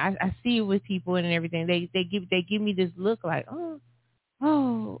intimidating. I see it with people and everything. They give me this look like, oh,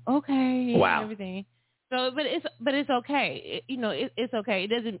 okay, wow, and everything. So, but it's okay. It's okay.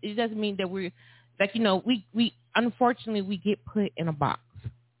 It doesn't mean that we're we unfortunately we get put in a box.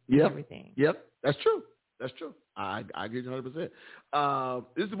 Yep. Everything. Yep. That's true. I agree 100%.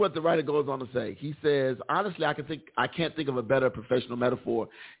 This is what the writer goes on to say. He says, honestly, I can't think of a better professional metaphor.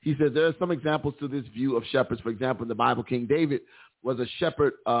 He says there are some examples to this view of shepherds. For example, in the Bible, King David was a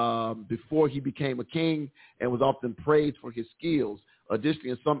shepherd before he became a king and was often praised for his skills. Additionally,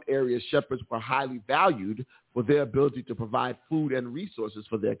 in some areas, shepherds were highly valued for their ability to provide food and resources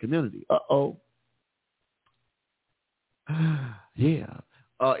for their community. Yeah.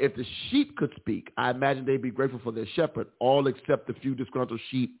 If the sheep could speak, I imagine they'd be grateful for their shepherd, all except the few disgruntled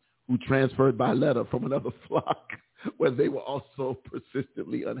sheep who transferred by letter from another flock where they were also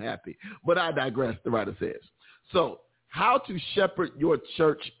persistently unhappy. But I digress, the writer says. So, how to shepherd your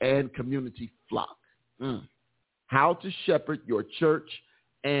church and community flock. How to shepherd your church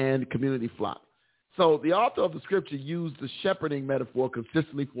and community flock. So the author of the scripture used the shepherding metaphor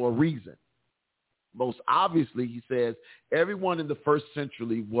consistently for a reason. Most obviously, he says, everyone in the first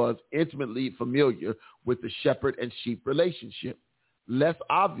century was intimately familiar with the shepherd and sheep relationship. Less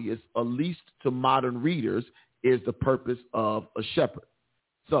obvious, at least to modern readers, is the purpose of a shepherd.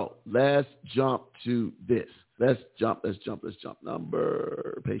 So let's jump to this. Let's jump.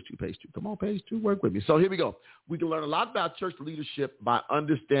 Number, page two. Come on, page 2, work with me. So here we go. We can learn a lot about church leadership by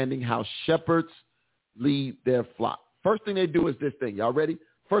understanding how shepherds lead their flock. First thing they do is this thing. Y'all ready?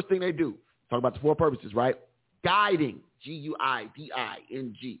 First thing they do, talk about the 4 purposes, right? Guiding,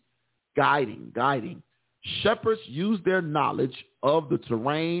 Guiding. Guiding. Shepherds use their knowledge of the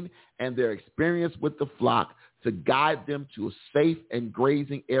terrain and their experience with the flock to guide them to safe and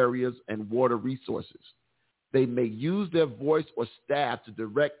grazing areas and water resources. They may use their voice or staff to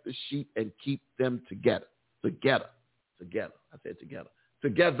direct the sheep and keep them together. Together. I said together.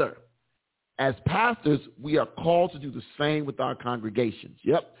 Together. As pastors, we are called to do the same with our congregations.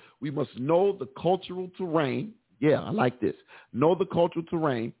 Yep. We must know the cultural terrain. Yeah, I like this. Know the cultural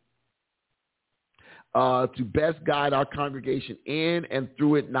terrain to best guide our congregation in and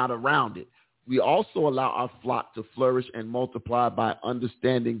through it, not around it. We also allow our flock to flourish and multiply by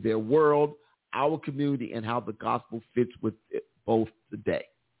understanding their world, our community, and how the gospel fits with it both today.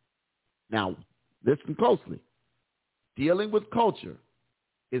 Now, listen closely. Dealing with culture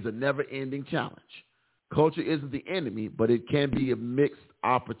is a never-ending challenge. Culture isn't the enemy, but it can be a mixed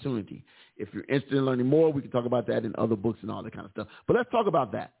opportunity. If you're interested in learning more, we can talk about that in other books and all that kind of stuff. But let's talk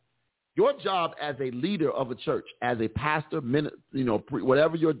about that. Your job as a leader of a church, as a pastor,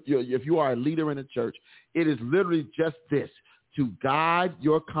 whatever if you are a leader in a church, it is literally just this, to guide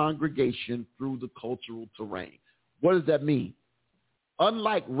your congregation through the cultural terrain. What does that mean?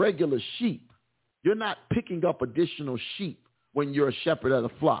 Unlike regular sheep, you're not picking up additional sheep when you're a shepherd of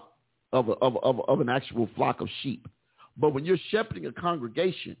a flock, of an actual flock of sheep. But when you're shepherding a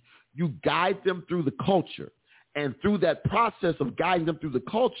congregation, you guide them through the culture. And through that process of guiding them through the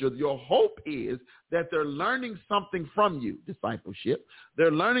culture, your hope is that they're learning something from you, discipleship.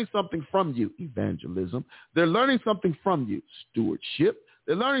 They're learning something from you, evangelism. They're learning something from you, stewardship.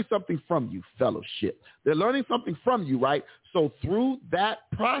 They're learning something from you, fellowship. They're learning something from you, right? So through that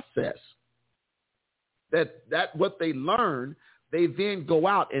process, that what they learn, they then go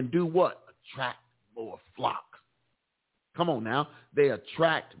out and do what? Attract more flock. Come on now. They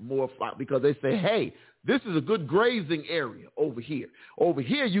attract more flock because they say, hey, this is a good grazing area over here. Over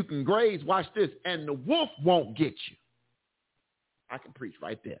here you can graze, watch this, and the wolf won't get you. I can preach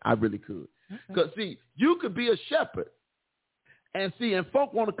right there. I really could. Because, see, you could be a shepherd, and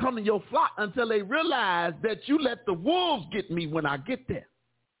folk want to come to your flock until they realize that you let the wolves get me when I get there.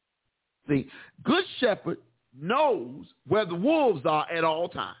 See, good shepherd knows where the wolves are at all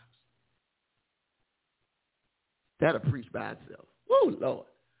times. That'll preach by itself. Woo, Lord.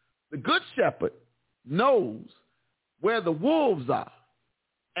 The good shepherd knows where the wolves are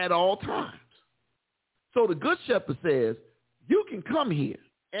at all times. So the good shepherd says, you can come here,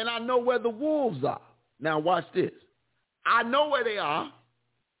 and I know where the wolves are. Now watch this. I know where they are,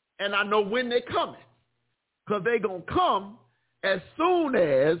 and I know when they're coming, because they're going to come as soon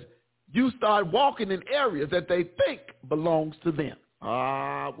as you start walking in areas that they think belongs to them.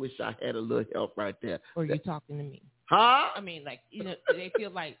 I wish I had a little help right there. Or you talking to me. Huh? I mean, they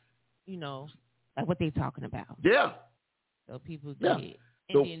feel like, like what they talking about. Yeah. So people get it.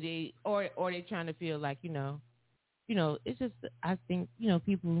 And then they trying to feel like, it's just, I think,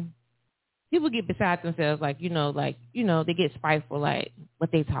 people get beside themselves, like, they get spiteful, like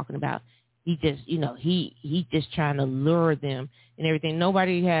what they talking about. He just, he just trying to lure them and everything.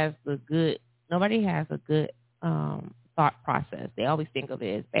 Nobody has a good thought process. They always think of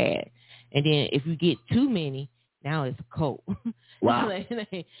it as bad. And then if you get too many, now it's a cult. Wow.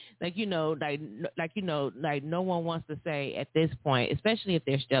 like no one wants to say at this point, especially if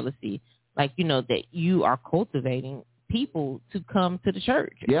there's jealousy, that you are cultivating people to come to the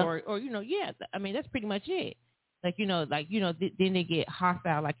church. Yeah. Or I mean, that's pretty much it. Then they get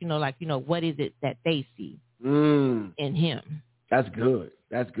hostile, what is it that they see in him? That's good.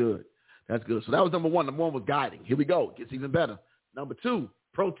 So that was number one. Number one was guiding. Here we go. It gets even better. Number two,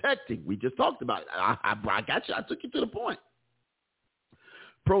 protecting. We just talked about it. I got you. I took you to the point.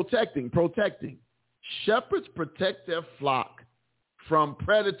 Protecting. Shepherds protect their flock from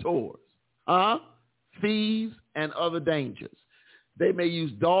predators, thieves, and other dangers. They may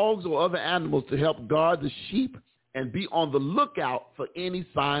use dogs or other animals to help guard the sheep and be on the lookout for any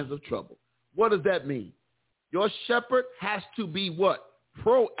signs of trouble. What does that mean? Your shepherd has to be what?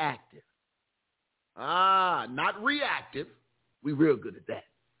 Proactive. Not reactive. We real good at that.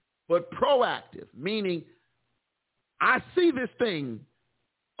 But proactive, meaning I see this thing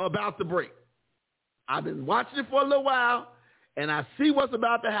about to break. I've been watching it for a little while, and I see what's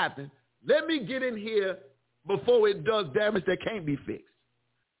about to happen. Let me get in here before it does damage that can't be fixed.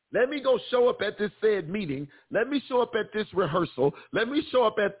 Let me go show up at this said meeting. Let me show up at this rehearsal. Let me show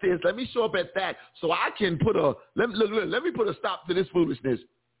up at this. Let me show up at that, so I can put a let me put a stop to this foolishness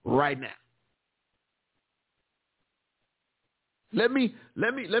right now. Let me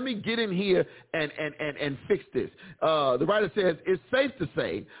get in here and fix this. The writer says, it's safe to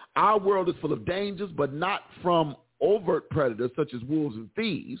say our world is full of dangers, but not from overt predators such as wolves and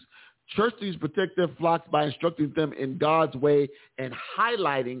thieves. Church leaders protect their flocks by instructing them in God's way and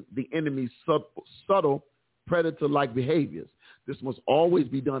highlighting the enemy's subtle predator-like behaviors. This must always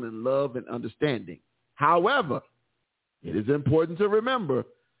be done in love and understanding. However, it is important to remember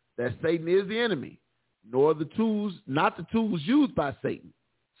that Satan is the enemy, not the tools used by Satan.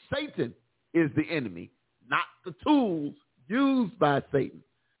 Satan is the enemy, not the tools used by Satan.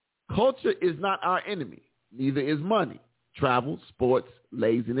 Culture is not our enemy. Neither is money, travel, sports,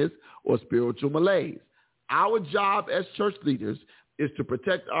 laziness, or spiritual malaise. Our job as church leaders is to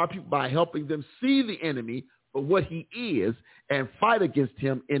protect our people by helping them see the enemy for what he is and fight against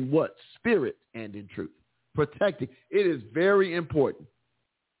him in what? Spirit and in truth. Protecting. It is very important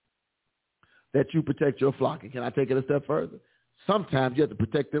that you protect your flock. And can I take it a step further? Sometimes you have to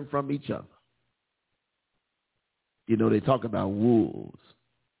protect them from each other. You know, they talk about wolves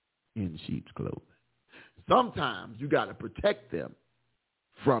in sheep's clothing. Sometimes you got to protect them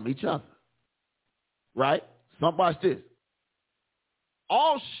from each other. Right? Watch this.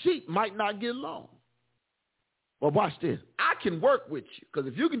 All sheep might not get along. Well, watch this. I can work with you,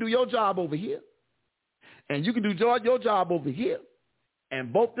 because if you can do your job over here, and you can do your job over here,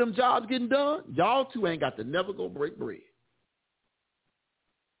 and both them jobs getting done, y'all two ain't got to never go break bread.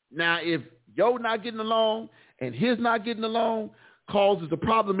 Now, if yo not getting along and his not getting along causes a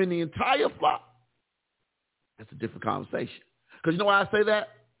problem in the entire flock, that's a different conversation. Because you know why I say that?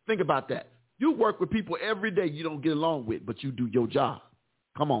 Think about that. You work with people every day you don't get along with, but you do your job.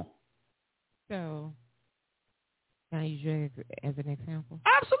 Come on. So, can I use you as an example?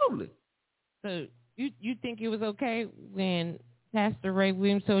 Absolutely. So, you think it was okay when Pastor Ray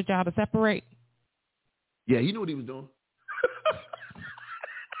Williams told y'all to separate? Yeah, he knew what he was doing.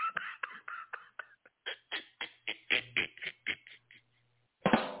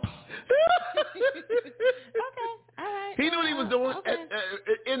 He knew what he was doing. Okay.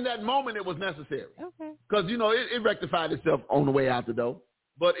 In that moment, it was necessary. Okay. Because, you know, it rectified itself on the way out the door.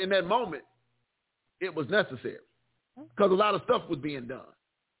 But in that moment, it was necessary. Because a lot of stuff was being done.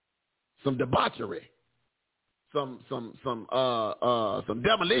 Some debauchery. Some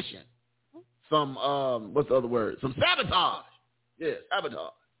demolition. Some, what's the other word? Some sabotage. Yeah,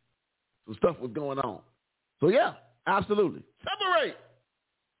 sabotage. Some stuff was going on. So, yeah, absolutely. Separate.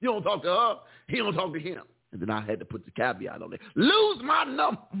 You don't talk to her. He don't talk to him. And then I had to put the caveat on it. Lose my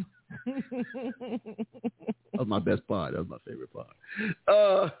number. That was my best part. That was my favorite part.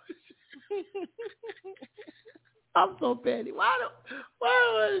 I'm so petty. Why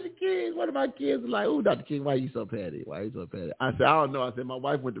the kids? One of my kids was like, "Oh, Dr. King, why are you so petty? Why are you so petty?" I said, "I don't know." I said, "My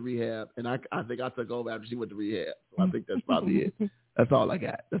wife went to rehab, and I think I took over after she went to rehab. So I think that's probably it. That's all I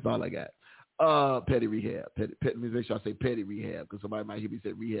got. Petty rehab. Make sure I say petty rehab, because somebody might hear me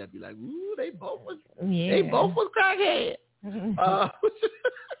say rehab, be like, "Ooh, they both was crackhead."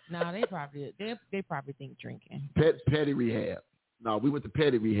 No, they probably think drinking. Petty rehab. No, we went to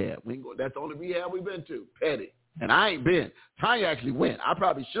petty rehab. We ain't go, that's the only rehab we've been to. Petty. And I ain't been. Tanya actually went. I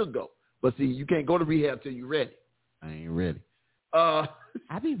probably should go. But see, you can't go to rehab till you're ready. I ain't ready. I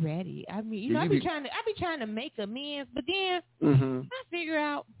be ready. I mean, I be trying to make amends, but then I figure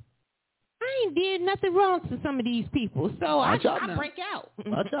out I ain't did nothing wrong to some of these people, so I break out.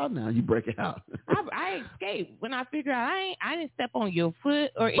 Watch out now, you break it out. I escape when I figure out I didn't step on your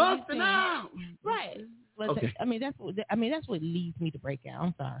foot or busting anything. Out. Right. But okay. That's what leads me to break out.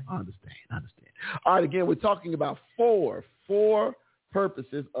 I'm sorry. I understand. All right, again, we're talking about four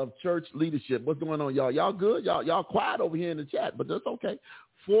purposes of church leadership. What's going on, y'all? Y'all good? Y'all quiet over here in the chat, but that's okay.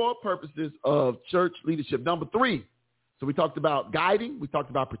 4 purposes of church leadership. Number 3. So we talked about guiding. We talked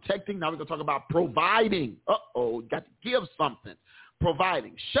about protecting. Now we're going to talk about providing. Got to give something.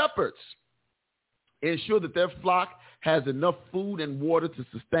 Providing. Shepherds ensure that their flock has enough food and water to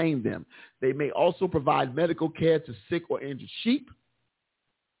sustain them. They may also provide medical care to sick or injured sheep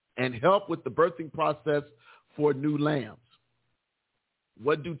and help with the birthing process for new lambs.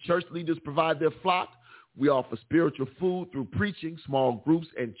 What do church leaders provide their flock? We offer spiritual food through preaching, small groups,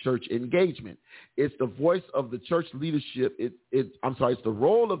 and church engagement. It's the voice of the church leadership. It's the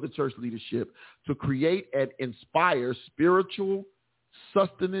role of the church leadership to create and inspire spiritual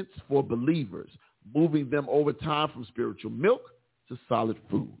sustenance for believers, moving them over time from spiritual milk to solid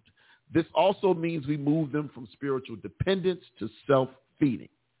food. This also means we move them from spiritual dependence to self-feeding.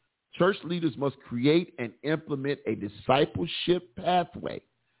 Church leaders must create and implement a discipleship pathway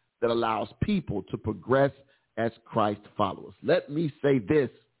that allows people to progress as Christ followers. Let me say this.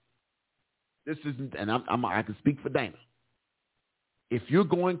 This isn't, and I can speak for Dana. If you're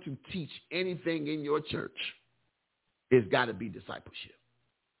going to teach anything in your church, it's got to be discipleship.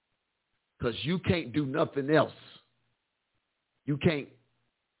 Because you can't do nothing else. You can't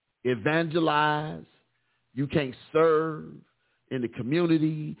evangelize. You can't serve in the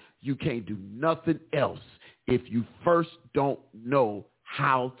community. You can't do nothing else if you first don't know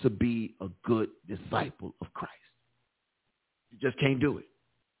how to be a good disciple of Christ. You just can't do it.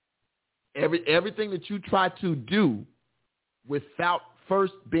 Everything that you try to do without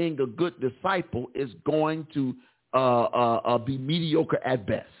first being a good disciple is going to be mediocre at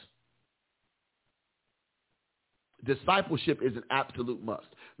best. Discipleship is an absolute must,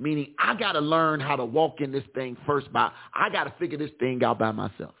 meaning I got to learn how to walk in this thing first. I got to figure this thing out by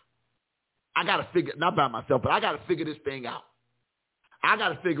myself. I got to figure, not by myself, but I got to figure this thing out. I got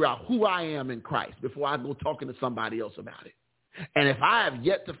to figure out who I am in Christ before I go talking to somebody else about it. And if I have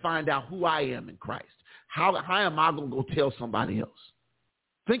yet to find out who I am in Christ, how am I going to go tell somebody else?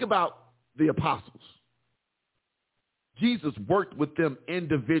 Think about the apostles. Jesus worked with them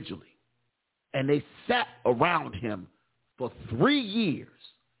individually, and they sat around him for 3 years.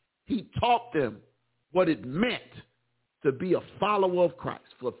 He taught them what it meant to be a follower of Christ.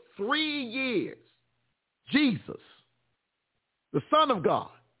 For 3 years, Jesus, the Son of God,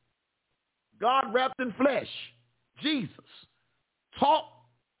 God wrapped in flesh, Jesus, taught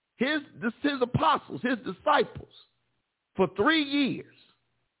his apostles, his disciples, for 3 years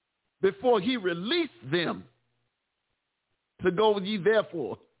before he released them to go ye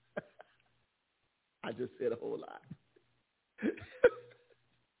therefore. I just said a whole lot.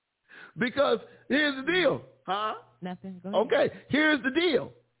 Because here's the deal, huh? Nothing. Go ahead. Okay, here's the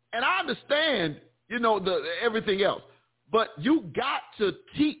deal. And I understand, everything else. But you got to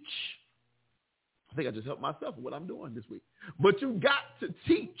teach. I think I just helped myself with what I'm doing this week. But you got to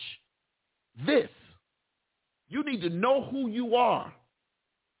teach this. You need to know who you are.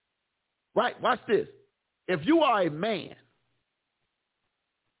 Right? Watch this. If you are a man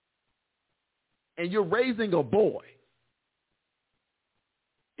and you're raising a boy,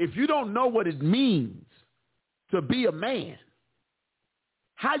 if you don't know what it means to be a man,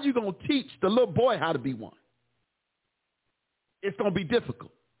 how you going to teach the little boy how to be one? It's going to be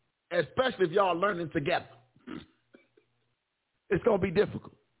difficult, especially if y'all are learning together. It's going to be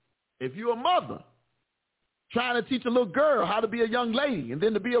difficult. If you're a mother trying to teach a little girl how to be a young lady and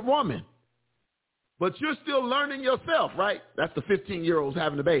then to be a woman, but you're still learning yourself, right? That's the 15-year-olds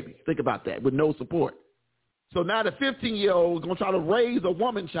having a baby. Think about that, with no support. So now the 15-year-old is going to try to raise a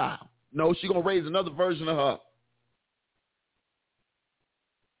woman child. No, she's going to raise another version of her.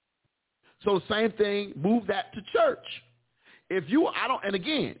 So same thing, move that to church. And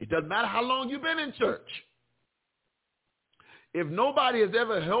again, it doesn't matter how long you've been in church. If nobody has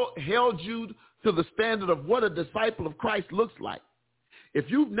ever held you to the standard of what a disciple of Christ looks like, if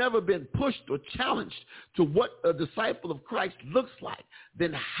you've never been pushed or challenged to what a disciple of Christ looks like,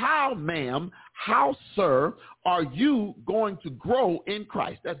 then how, ma'am, how, sir, are you going to grow in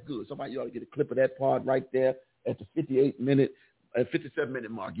Christ? That's good. Somebody ought to get a clip of that part right there at the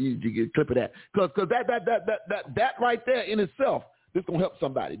 57-minute mark. You get a clip of that. Because that right there in itself, this going to help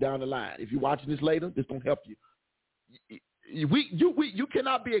somebody down the line. If you're watching this later, this going to help you. You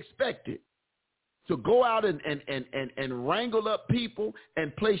cannot be expected to go out and wrangle up people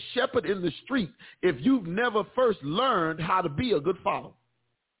and play shepherd in the street if you've never first learned how to be a good follower.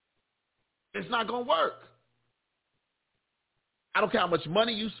 It's not going to work. I don't care how much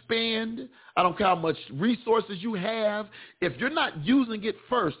money you spend. I don't care how much resources you have. If you're not using it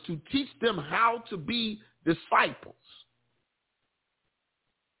first to teach them how to be disciples,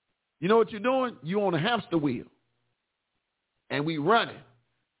 you know what you're doing? You're on a hamster wheel. And we running.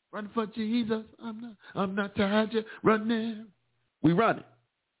 Running for Jesus. I'm not tired yet. Running. We running.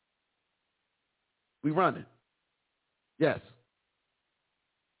 We running. Yes.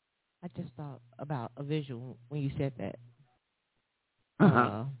 I just thought about a visual when you said that.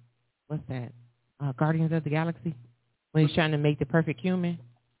 What's that? Guardians of the Galaxy, when he's trying to make the perfect human.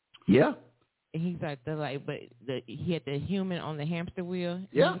 Yeah. And he's like, he had the human on the hamster wheel. And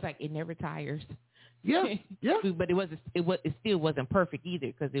yeah. He was like, it never tires. Yeah, yeah. But it still wasn't perfect either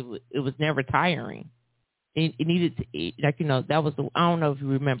because it was never tiring. It needed to, that was I don't know if you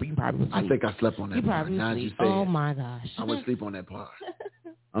remember. You probably was asleep. I think I slept on that part. Now you say oh, my gosh. I went to sleep on that part.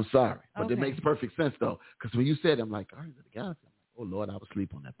 I'm sorry. But it makes perfect sense, though. Because when you said it, I'm like, all right, the guys. I'm like, oh, Lord, I was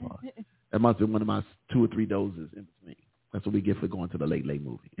asleep on that part. That must have been one of my 2 or 3 doses in between. That's what we get for going to the late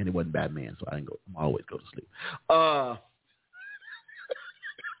movie. And it wasn't Batman, so I didn't go. I always go to sleep.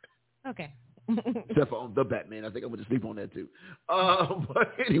 Okay. Except for on the Batman. I think I went to sleep on that, too.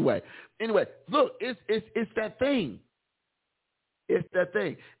 But anyway, look, it's that thing. It's that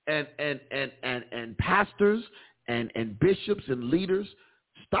thing. And pastors and bishops and leaders,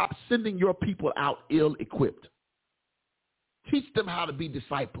 stop sending your people out ill-equipped. Teach them how to be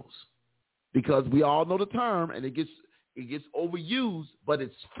disciples. Because we all know the term, and it gets overused, but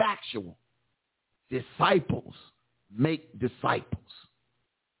it's factual. Disciples make disciples.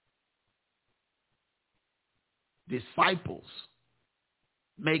 Disciples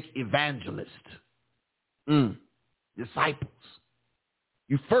make evangelists. Disciples.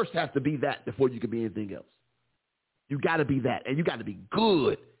 You first have to be that before you can be anything else. You got to be that, and you got to be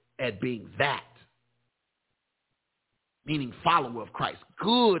good at being that. Meaning follower of Christ.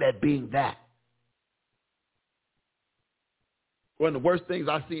 Good at being that. One of the worst things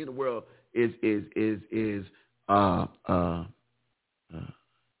I see in the world is a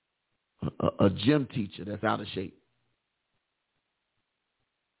gym teacher that's out of shape,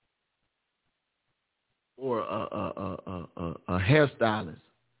 or a hairstylist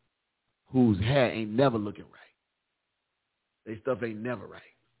whose hair ain't never looking right. Their stuff ain't never right.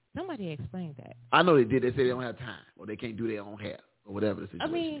 Somebody explained that. I know they did. They say they don't have time, or they can't do their own hair, or whatever the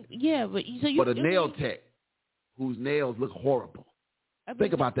situation is. Yeah, but But a nail tech whose nails look horrible.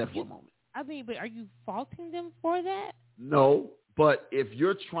 Think about that for a moment. But are you faulting them for that? No, but if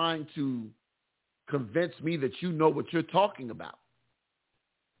you're trying to convince me that you know what you're talking about,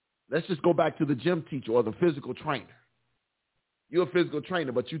 let's just go back to the gym teacher or the physical trainer. You're a physical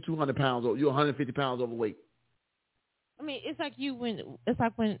trainer, but you're 200 pounds, or you're 150 pounds overweight. It's like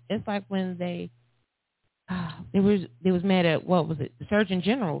when they was mad at, what was it, the Surgeon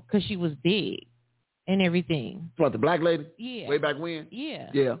General, because she was big and everything. What, the black lady? Yeah. Way back when?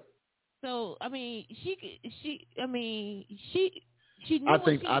 Yeah. Yeah. So she knew what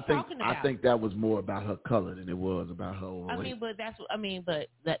she was talking about. I think that was more about her color than it was about her overweight.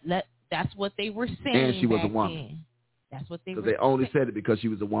 That's what they were saying. And she was a back woman. then. That's what they were. Because they only said it because she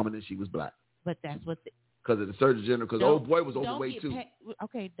was a woman and she was black. But that's what. Because of the Surgeon General, because old boy was overweight too.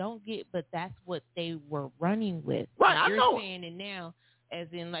 But that's what they were running with. Right, I know. You're saying it now, as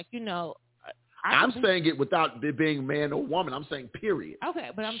in, I'm saying it without it being man or woman. I'm saying period.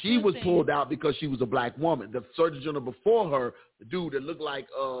 Okay, but she was pulled out because she was a black woman. The Surgeon General before her, the dude that looked like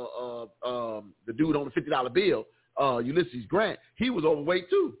the dude on the $50 bill, Ulysses Grant, he was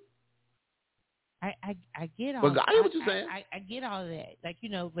overweight too. I get all. But I hear what you're saying. I get all of that,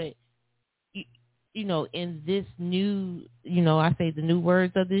 but in this new, I say the new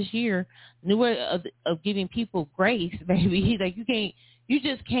words of this year, new word of giving people grace, baby. He's like, you can't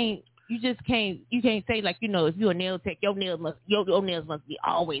say if you're a nail tech, your nails must be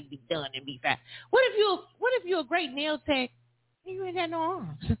always be done and be fat. What if you're a great nail tech and you ain't got no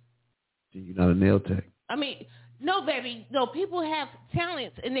arms? You're not a nail tech. No, baby. No, people have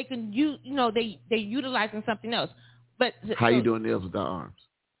talents and they can use, they utilizing something else. But how you doing nails without arms?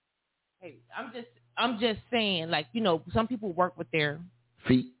 Hey, I'm just saying, some people work with their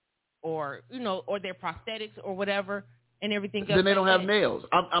feet or their prosthetics or whatever and everything else. Then they don't have nails.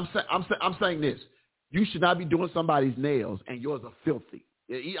 I'm saying this. You should not be doing somebody's nails and yours are filthy.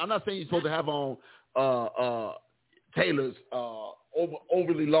 I'm not saying you're supposed to have on Taylor's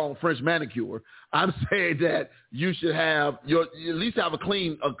overly long French manicure. I'm saying that you should have at least have a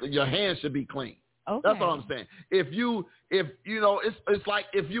clean. Your hands should be clean. Okay. That's all I'm saying. It's like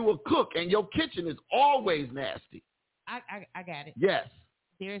if you a cook and your kitchen is always nasty. I got it. Yes.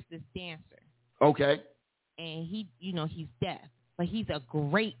 There's this dancer. Okay. And he's deaf, but he's a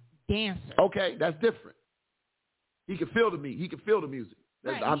great dancer. Okay, that's different. He can feel the music.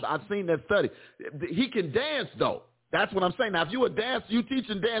 Right. I've seen that study. He can dance though. That's what I'm saying. Now, if you a dancer, you teach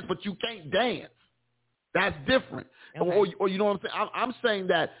and dance, but you can't dance. That's different. Okay. Or you know what I'm saying? I'm saying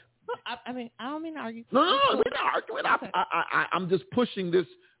that. I don't mean to argue. No, we're not arguing. Okay. I'm just pushing this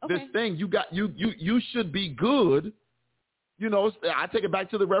thing. You should be good. I take it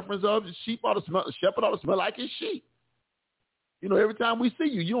back to the reference of shepherd ought to smell like his sheep. Every time we see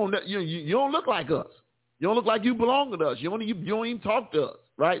you, you don't look like us. You don't look like you belong with us. You don't even talk to us,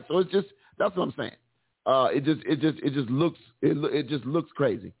 right? So it's just that's what I'm saying. It just looks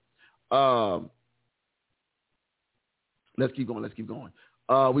crazy. Let's keep going.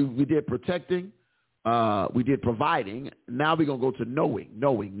 We did protecting. We did providing. Now we're going to go to knowing.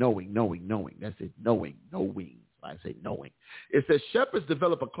 That's it. Knowing. I say knowing. It says shepherds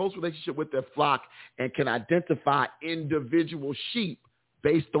develop a close relationship with their flock and can identify individual sheep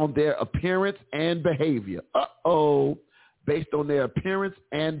based on their appearance and behavior. Based on their appearance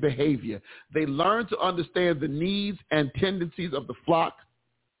and behavior. They learn to understand the needs and tendencies of the flock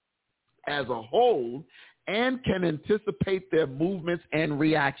as a whole and can anticipate their movements and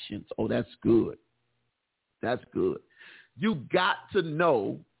reactions. Oh, that's good. That's good. You got to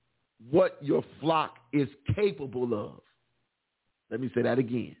know what your flock is capable of. Let me say that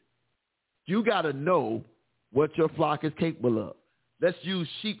again. You got to know what your flock is capable of. Let's use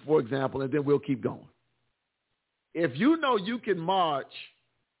sheep, for example, and then we'll keep going. If you know you can march,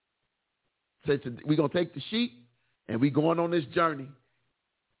 say we're going to take the sheep and we're going on this journey,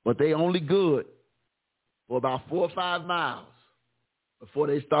 but they only good for about 4 or 5 miles before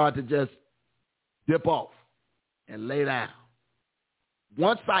they start to just dip off and lay down.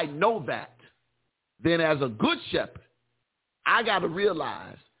 Once I know that, then as a good shepherd, I got to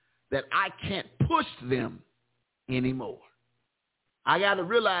realize that I can't push them anymore. I got to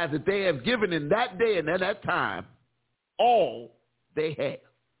realize that they have given in that day and at that time all they have.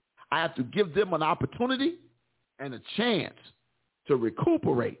 I have to give them an opportunity and a chance to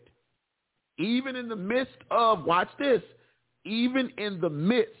recuperate. Even in the midst of, watch this, even in the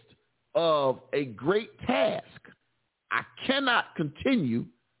midst of a great task, I cannot continue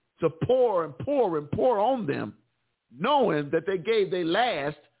to pour on them, knowing that they gave their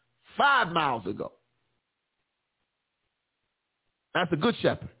last 5 miles ago. That's a good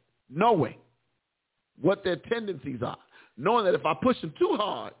shepherd, knowing what their tendencies are, knowing that if I push them too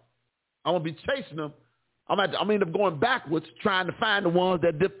hard, I'm going to be chasing them. I'm going to end up going backwards trying to find the ones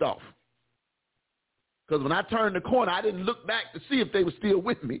that dipped off. Because when I turned the corner, I didn't look back to see if they were still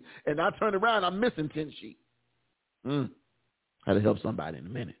with me. And I turned around, I'm missing 10 sheep. That'll help somebody in a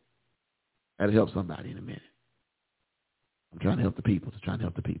minute. I'm trying to help the people.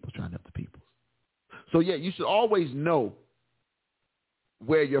 So, yeah, you should always know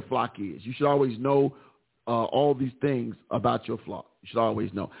where your flock is. You should always know all these things about your flock. You should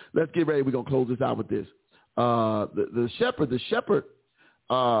always know. Let's get ready. We're going to close this out with this. The shepherd, again,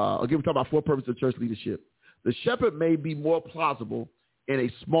 we're talking about 4 purposes of church leadership. The shepherd may be more plausible in a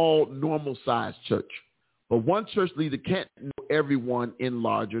small, normal-sized church. But one church leader can't know everyone in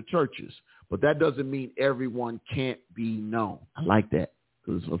larger churches. But that doesn't mean everyone can't be known. I like that,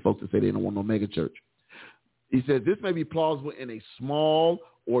 because there's folks that say they don't want no mega church. He says this may be plausible in a small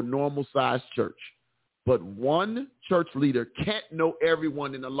or normal-sized church. But one church leader can't know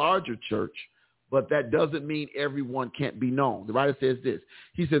everyone in a larger church, but that doesn't mean everyone can't be known. The writer says this.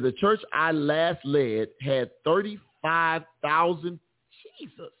 He said, the church I last led had 35,000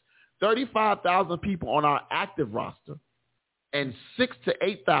 people on our active roster and 6,000 to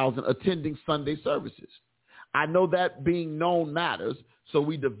 8,000 attending Sunday services. I know that being known matters, so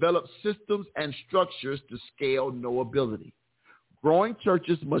we develop systems and structures to scale knowability. Growing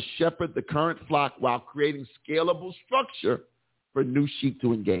churches must shepherd the current flock while creating scalable structure for new sheep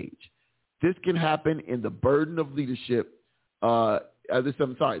to engage. This can happen in the burden of leadership. This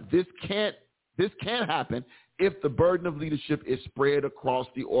can't happen if the burden of leadership is spread across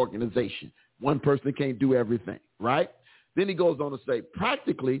the organization. One person can't do everything, right? Then he goes on to say,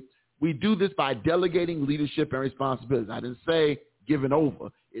 practically, we do this by delegating leadership and responsibilities. I didn't say giving over.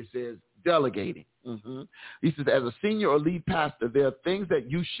 It says delegating. He says, as a senior or lead pastor, there are things that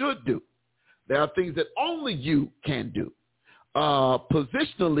you should do. There are things that only you can do,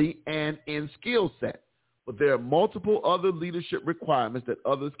 positionally and in skill set. But there are multiple other leadership requirements that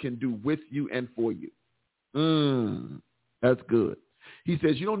others can do with you and for you. That's good. He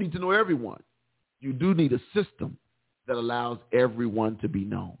says you don't need to know everyone. You do need a system that allows everyone to be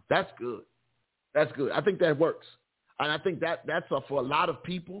known. That's good. That's good. I think that works. And I think that's for a lot of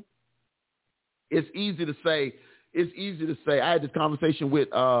people. It's easy to say. I had this conversation with,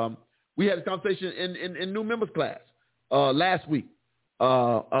 we had a conversation in new members class last week.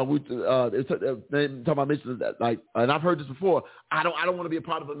 Talking about missions, and I've heard this before. I don't want to be a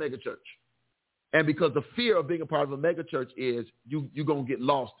part of a mega church, and because the fear of being a part of a mega church is you're gonna get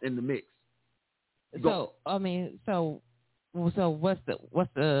lost in the mix. So what's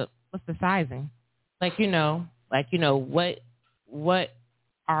the sizing? What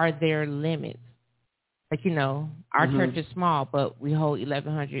are their limits? Our church is small, but we hold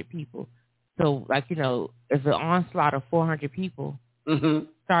 1,100 people. So, if an onslaught of 400 people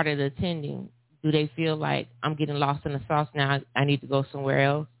started attending, do they feel like I'm getting lost in the sauce now? I need to go somewhere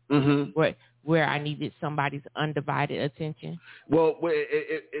else. where I needed somebody's undivided attention? Well,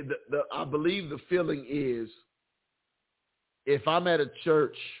 I believe the feeling is if I'm at a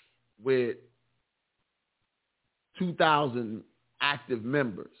church with 2,000 active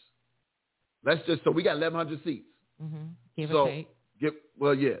members, so we got 1,100 seats. Mm-hmm. Give or take.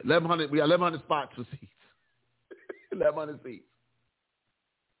 1,100. We got 1,100 spots for seats. 1,100 seats.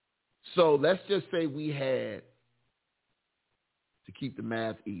 So let's just say we had, to keep the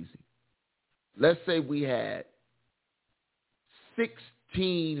math easy, let's say we had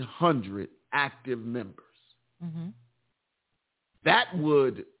 1,600 active members. Mm-hmm. That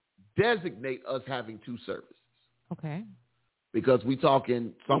would designate us having 2 services. Okay. Because we're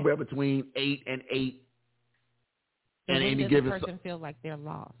talking somewhere between 8 and 8. So and any does given the person feel like they're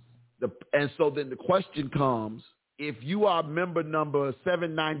lost? And so then the question comes: if you are member number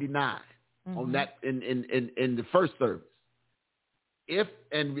 799 on that in the first service, if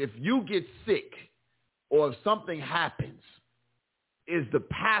you get sick or if something happens, is the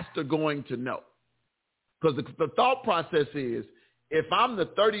pastor going to know? Because the thought process is, if I'm the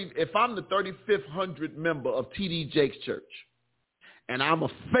 3500th member of T.D. Jakes Church, and I'm a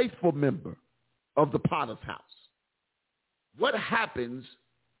faithful member of the Potter's House, what happens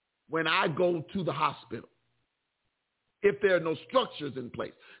when I go to the hospital if there are no structures in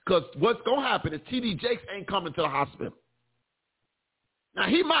place? Because what's going to happen is T.D. Jakes ain't coming to the hospital. Now,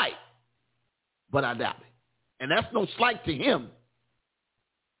 he might, but I doubt it. And that's no slight to him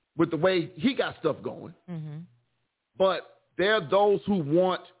with the way he got stuff going. Mm-hmm. But there are those who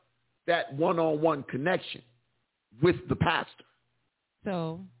want that one-on-one connection with the pastor.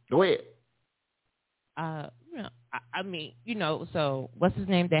 So go ahead. So what's his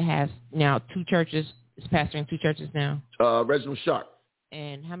name that has now 2 churches, is pastoring 2 churches now? Reginald Sharp.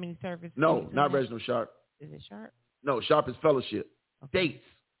 And how many services? No, not Reginald Sharp. Is it Sharp? No, Sharp is Fellowship. Okay.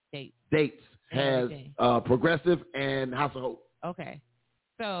 Dates has Progressive and House of Hope. Okay.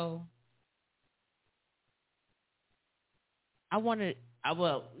 So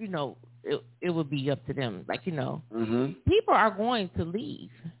it would be up to them. People are going to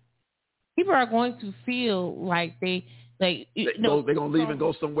leave. People are going to feel like they're going to leave and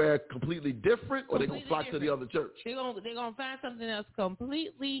go somewhere completely different, or they're going to flock to the other church. They're going to find something else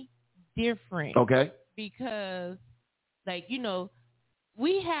completely different. Okay. Because,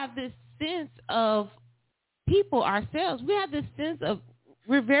 we have this sense of people ourselves. We have this sense of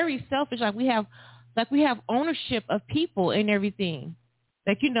we're very selfish. We have ownership of people and everything.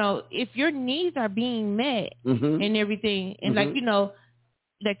 If your needs are being met and everything, and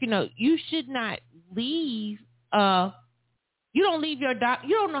you should not leave. You don't leave your doctor.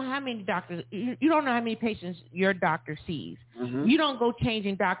 You don't know how many doctors. You don't know how many patients your doctor sees. Mm-hmm. You don't go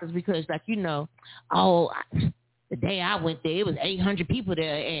changing doctors because, the day I went there, it was 800 people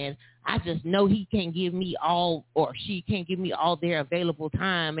there, and I just know he can't give me all, or she can't give me all their available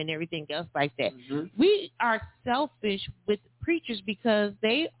time and everything else like that. Mm-hmm. We are selfish with preachers because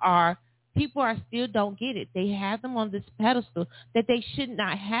people still don't get it. They have them on this pedestal that they should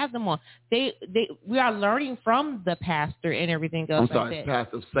not have them on. We are learning from the pastor and everything else. I'm sorry, like that.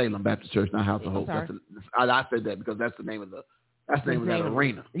 Pastor of Salem Baptist Church, not House of Hope. I said that because that's the name of that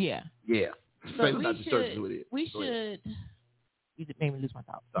arena. Yeah. Yeah. So Salem Baptist Church is who it is. You made me lose my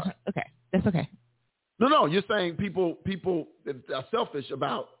thought. Sorry. Okay, that's okay. No, you're saying people are selfish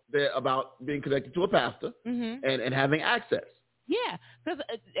about being connected to a pastor and having access. Yeah,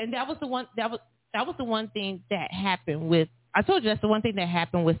 and that was the one that was the one thing that happened with. I told you that's the one thing that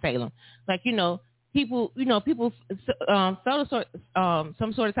happened with Salem. People felt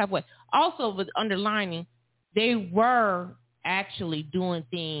some sort of type of way. Also, with underlining, they were actually doing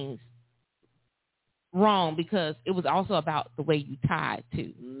things wrong because it was also about the way you tied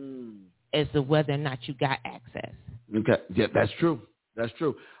to as to whether or not you got access. Okay, yeah, that's true.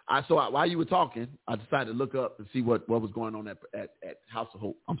 While you were talking, I decided to look up and see what was going on at House of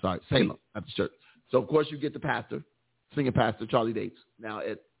Hope. I'm sorry, Salem at the church. So of course you get the pastor, senior pastor Charlie Dates, now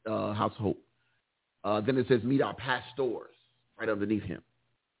at House of Hope. Then it says meet our pastors right underneath him.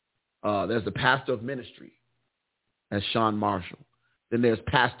 There's the pastor of ministry, that's Sean Marshall. Then there's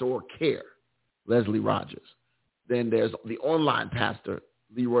pastoral care, Leslie Rogers. Then there's the online pastor,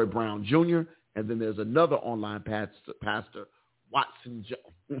 Leroy Brown Jr., and then there's another online pastor, Watson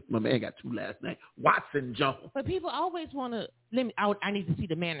Jones. My man got 2 last names. Watson Jones. But people always want to I need to see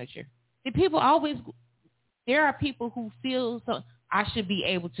the manager. There are people who feel I should be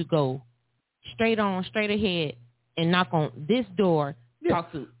able to go straight ahead and knock on this door. Yeah.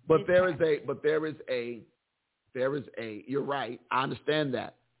 Talk to. But there is a. You're right. I understand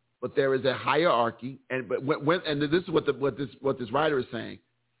that. But there is a hierarchy, and this is what this writer is saying.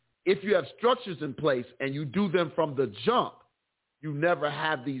 if you have structures in place and you do them from the jump, you never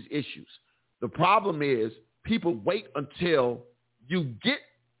have these issues. The problem is people wait until you get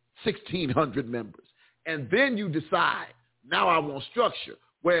 1,600 members, and then you decide, now I want structure.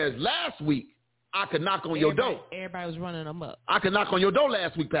 Whereas last week, I could knock on your door. Everybody was running them up. I could knock on your door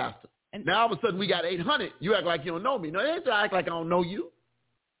last week, Pastor. And now all of a sudden we got 800. You act like you don't know me. No, it ain't to act like I don't know you.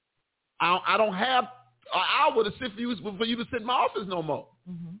 I don't have an hour to sit for you to sit in my office no more.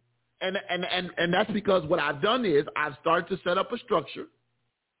 Mm-hmm. And that's because what I've done is I've started to set up a structure.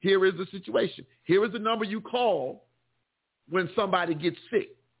 Here is the situation. Here is the number you call when somebody gets sick.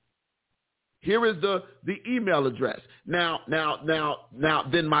 Here is the email address. Now,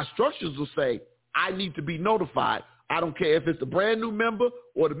 then my structures will say, I need to be notified. I don't care if it's a brand new member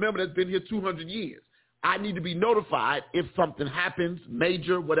or the member that's been here 200 years. I need to be notified if something happens,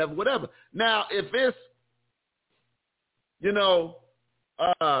 major, whatever. Now, if it's,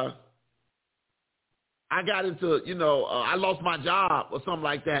 I got into, I lost my job or something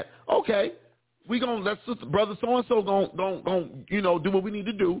like that. Okay, let's brother so-and-so gon' do what we need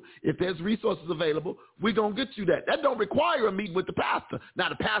to do. If there's resources available, we gonna get you that. That don't require a meeting with the pastor. Now,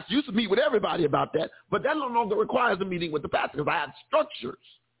 the pastor used to meet with everybody about that, but that no longer requires a meeting with the pastor because I have structures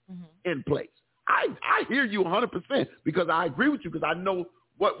in place. I hear you 100% because I agree with you because I know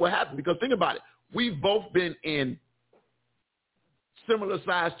what will happen. Because think about it. We've both been in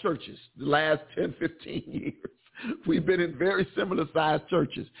similar-sized churches the last 10, 15 years. We've been in very similar-sized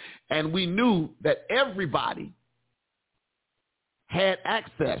churches. And we knew that everybody had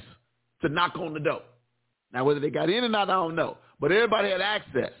access to knock on the door. Now, whether they got in or not, I don't know. But everybody had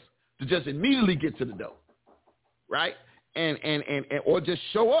access to just immediately get to the door, right? And or just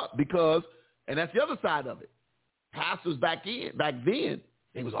show up because, and that's the other side of it. Pastors back then,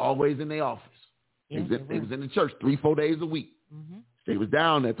 they was always in their office. Yeah, they was in the church 3-4 days a week. Mm-hmm. They was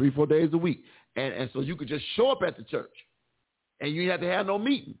down there 3-4 days a week. And so you could just show up at the church. And you didn't have to have no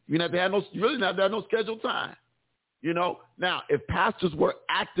meeting. You really didn't have to have no scheduled time. Now, if pastors were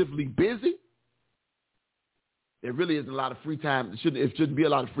actively busy, there really isn't a lot of free time. It shouldn't be a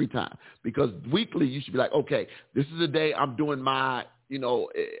lot of free time. Because weekly you should be like, okay, this is the day I'm doing my,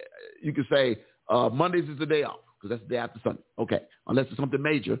 you could say Mondays is the day off because that's the day after Sunday. Okay, unless it's something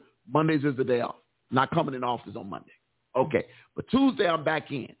major, Mondays is the day off. Not coming in office on Monday. Okay, but Tuesday I'm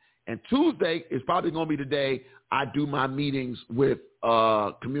back in. And Tuesday is probably going to be the day I do my meetings with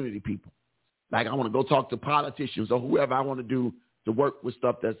community people. Like I want to go talk to politicians or whoever I want to do to work with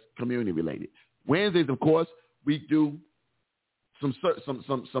stuff that's community related. Wednesdays, of course, we do some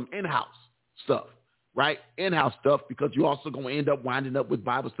in-house stuff, right? In-house stuff because you're also going to end up winding up with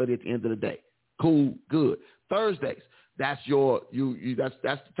Bible study at the end of the day. Cool, good. Thursdays, that's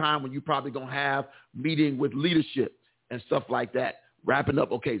that's the time when you probably going to have meeting with leadership and stuff like that. Wrapping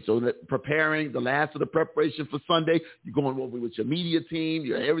up, okay, so preparing the last of the preparation for Sunday. You're going over with your media team,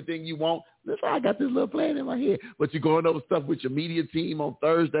 everything you want. Listen, I got this little plan in my head. But you're going over stuff with your media team on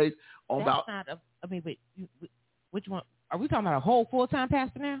Thursdays. Wait, which one? Are we talking about a whole full-time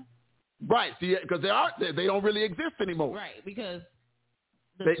pastor now? Right, see, because they don't really exist anymore. Right, because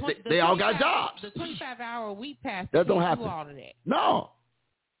they all got jobs. The 25-hour-a-week pastor that don't can't happen. do all of that. No,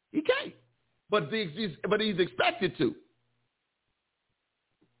 he can't. But he's expected to.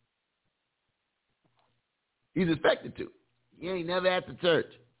 He's expected to. He ain't never at the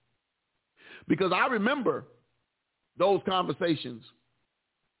church. Because I remember those conversations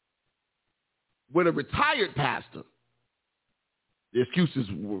with a retired pastor. The excuses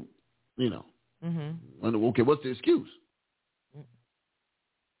were, okay, what's the excuse?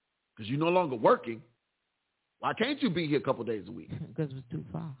 Because you're no longer working. Why can't you be here a couple days a week? Because it was too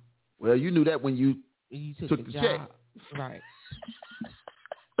far. Well, you knew that when you took the job. check. Right.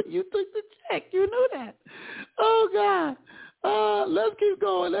 You took the check. You knew that. Oh, God. Let's keep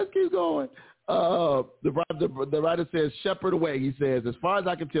going. The writer says, shepherd away. He says, as far as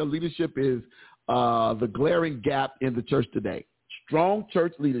I can tell, leadership is the glaring gap in the church today. Strong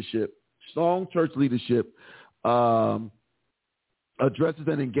church leadership addresses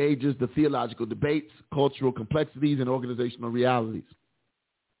and engages the theological debates, cultural complexities, and organizational realities.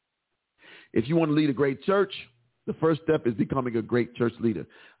 If you want to lead a great church, the first step is becoming a great church leader.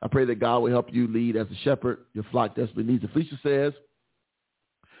 I pray that God will help you lead as a shepherd. Your flock desperately needs it. Felicia says,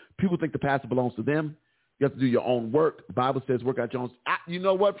 people think the pastor belongs to them. You have to do your own work. The Bible says work out your own. You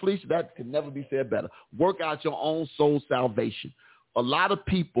know what, Felicia? That can never be said better. Work out your own soul salvation. A lot of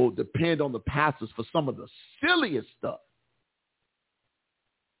people depend on the pastors for some of the silliest stuff.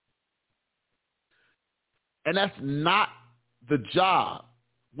 And that's not the job.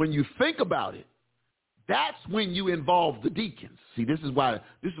 When you think about it, That's when you involve the deacons. See, this is why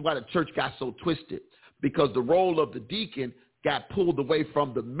the church got so twisted, because the role of the deacon got pulled away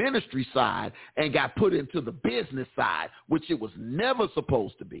from the ministry side and got put into the business side, which it was never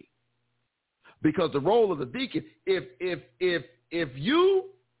supposed to be. Because the role of the deacon, if you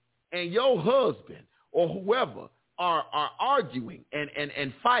and your husband or whoever are arguing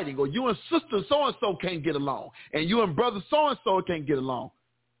and fighting, or you and sister so-and-so can't get along, and you and brother so-and-so can't get along,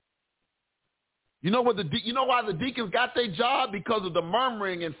 you know why the deacons got their job? Because of the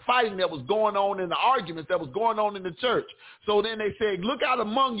murmuring and fighting that was going on in the arguments that was going on in the church. So then they said, look out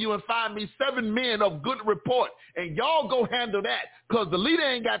among you and find me 7 men of good report, and y'all go handle that, because the leader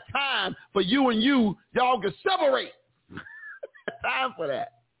ain't got time for you and you. Y'all can separate. Time for that.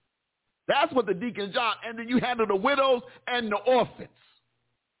 That's what the deacon's job. And then you handle the widows and the orphans.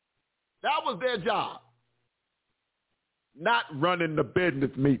 That was their job. Not running the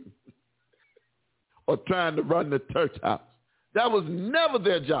business meeting or trying to run the church house. That was never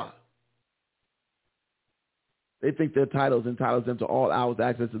their job. They think their titles entitles them to all hours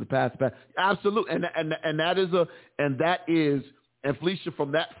access to the pastor. Absolutely, and that is, and Felicia,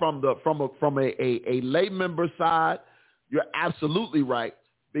 from a lay member side, you're absolutely right,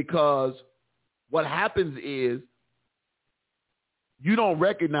 because what happens is you don't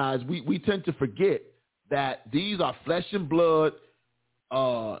recognize. We tend to forget that these are flesh and blood,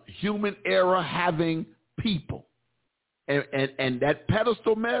 human error having people, and that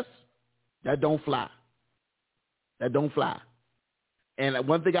pedestal mess, that don't fly. That don't fly. And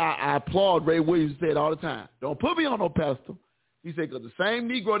one thing I applaud Ray Williams said all the time: don't put me on no pedestal. He said, because the same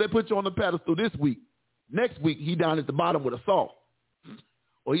Negro that put you on the pedestal this week, next week he down at the bottom with assault,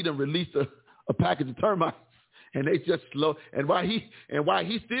 or he done released a package of termites, and they just slow. And why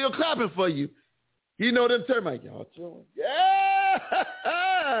he still clapping for you? You know them termites, y'all chewing. Yeah.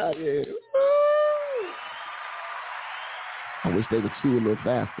 Yeah. Woo. I wish they would chew a little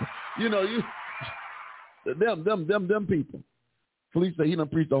faster. You know, them people. Police say he done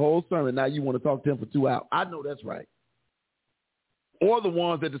preached the whole sermon. Now you want to talk to him for 2 hours. I know that's right. Or the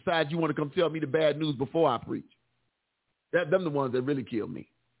ones that decide you want to come tell me the bad news before I preach. Them the ones that really kill me.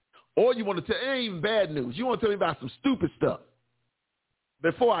 Or you want to tell, it ain't even bad news. You want to tell me about some stupid stuff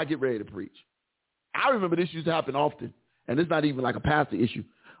before I get ready to preach. I remember this used to happen often, and it's not even like a pastor issue.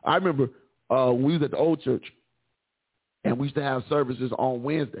 I remember when we was at the old church, and we used to have services on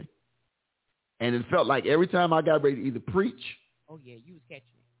Wednesday, and it felt like every time I got ready to either preach, oh yeah, you was catching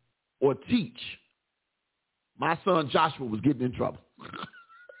it, or teach, my son Joshua was getting in trouble.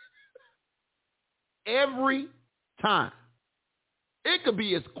 Every time. It could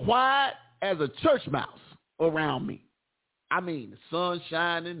be as quiet as a church mouse around me. I mean, the sun's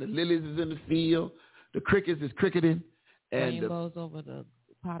shining, the lilies is in the field, the crickets is cricketing, and rainbows over the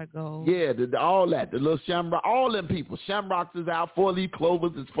pot of gold. Yeah, all that, the little shamrock, all them people. Shamrocks is out, 4-leaf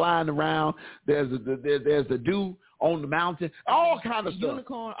clovers is flying around. There's the dew on the mountain, all kind of stuff.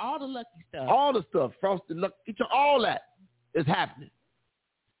 Unicorn, all the lucky stuff. All the stuff, frosted lucky, all that is happening.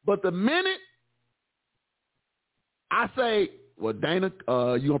 But the minute I say, well, Dana,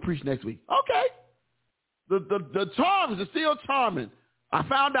 you gonna preach next week? Okay. The charms are still charming. I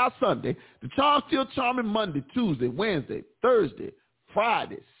found out Sunday. The charms still charming Monday, Tuesday, Wednesday, Thursday,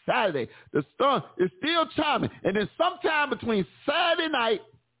 Friday, Saturday. The sun is still charming. And then sometime between Saturday night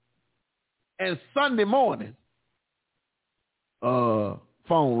and Sunday morning, phone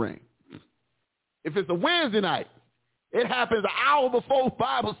ring. If it's a Wednesday night, it happens an hour before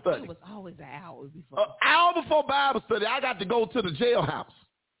Bible study. It was always an hour before. An hour before Bible study, I got to go to the jailhouse.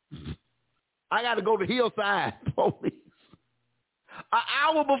 I got to go to Hillside Police. An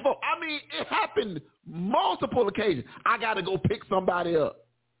hour before. I mean, it happened multiple occasions. I got to go pick somebody up.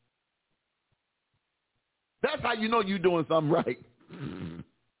 That's how you know you're doing something right.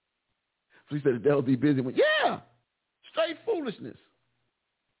 So he said the devil be busy. Yeah, straight foolishness.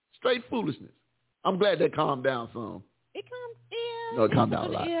 Straight foolishness. I'm glad they calmed down some. It calmed, yeah. No, it calmed down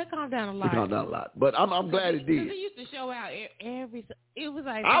a lot. Yeah, it calmed down a lot. It calmed down a lot. But I'm glad it did. It used to show out every. It was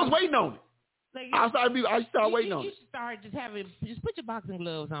like I was waiting on it. Like, I started waiting on it. You should start just put your boxing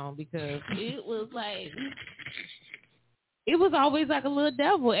gloves on, because it was like it was always like a little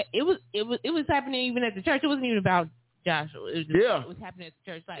devil. It was happening even at the church. It wasn't even about Joshua. It was happening at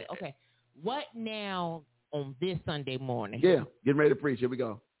the church. Like, okay, what now on this Sunday morning? Yeah, getting ready to preach. Here we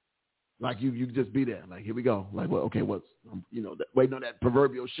go. Like you can just be there. Like, here we go. Like, well, okay, what's waiting on that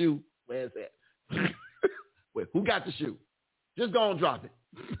proverbial shoe? Where's that? Wait, who got the shoe? Just go and drop it.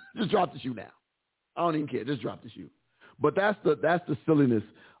 Just drop the shoe now. I don't even care. Just drop the shoe. But that's the silliness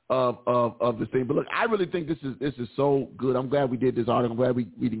of this thing. But look, I really think this is so good. I'm glad we did this article. I'm glad we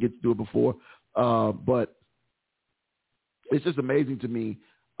didn't get to do it before. But it's just amazing to me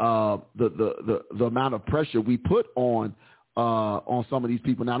the amount of pressure we put on some of these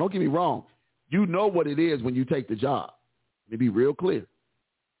people. Now, don't get me wrong. You know what it is when you take the job. Let me be real clear.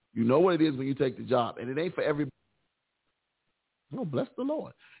 You know what it is when you take the job, and it ain't for everybody. Oh, bless the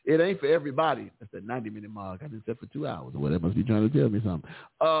Lord. It ain't for everybody. That's that 90-minute mark. I just said for 2 hours or whatever. Must be trying to tell me something.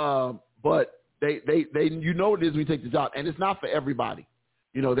 But they you know what it is when you take the job, and it's not for everybody.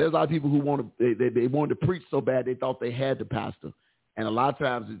 You know, there's a lot of people who they wanted to preach so bad they thought they had to pastor, and a lot of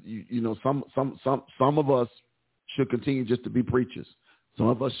times, you know, some of us should continue just to be preachers. Some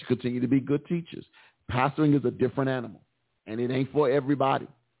of us should continue to be good teachers. Pastoring is a different animal, and it ain't for everybody.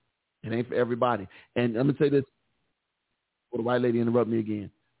 It ain't for everybody. And I'm gonna say this. Well, the white lady interrupt me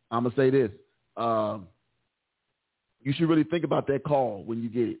again. I'm going to say this. You should really think about that call when you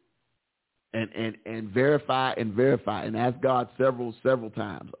get it and verify and ask God several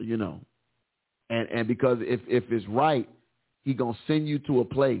times, you know. And because if it's right, He going to send you to a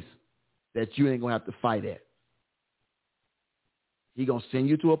place that you ain't going to have to fight at. He going to send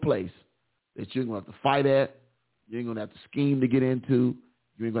you to a place that you ain't going to have to fight at. You ain't going to have to scheme to get into.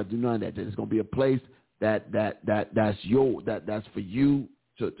 You ain't going to do none of that. It's going to be a place that's for you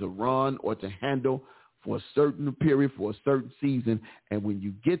to run or to handle for a certain period, for a certain season. And when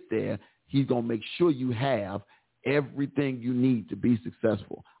you get there, He's going to make sure you have everything you need to be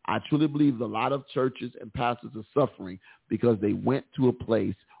successful. I truly believe a lot of churches and pastors are suffering because they went to a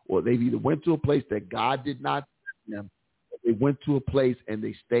place, or they've either went to a place that God did not send them, or they went to a place and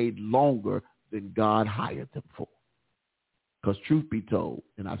they stayed longer than God hired them for. Because truth be told,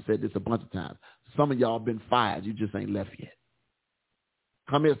 and I've said this a bunch of times, some of y'all been fired. You just ain't left yet.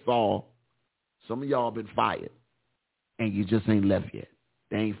 Come here, Saul. Some of y'all been fired, and you just ain't left yet.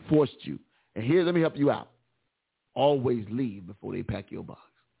 They ain't forced you. And here, let me help you out. Always leave before they pack your box.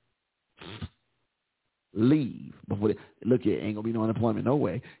 Leave before they, look here, ain't going to be no unemployment, no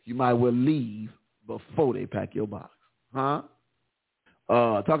way. You might well leave before they pack your box. Huh?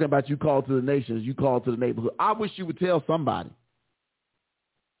 Talking about you call to the nations, you call to the neighborhood. I wish you would tell somebody.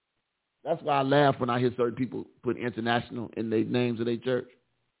 That's why I laugh when I hear certain people put international in the names of their church.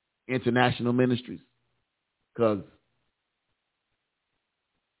 International ministries. Because,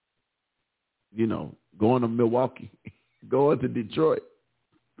 you know, going to Milwaukee, going to Detroit.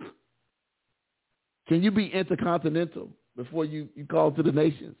 Can you be intercontinental before you call to the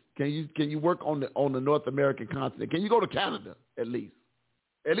nations? Can you work on the North American continent? Can you go to Canada at least?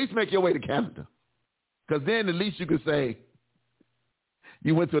 At least make your way to Canada. Because then at least you can say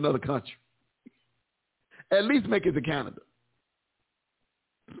you went to another country. At least make it to Canada.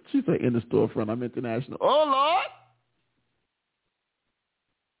 She said, in the storefront, I'm international. Oh, Lord.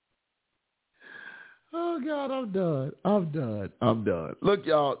 Oh, God, I'm done. Look,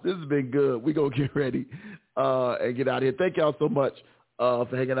 y'all, this has been good. We're going to get ready and get out of here. Thank y'all so much for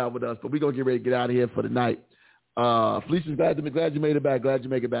hanging out with us. But we're going to get ready to get out of here for the night. Felicia's glad you made it back. Glad you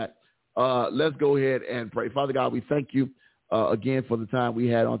make it back. Let's go ahead and pray. Father God, we thank you again for the time we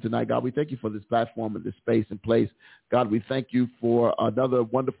had on tonight. God, we thank you for this platform and this space and place. God, we thank you for another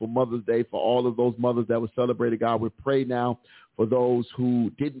wonderful Mother's Day, for all of those mothers that were celebrated. God, we pray now for those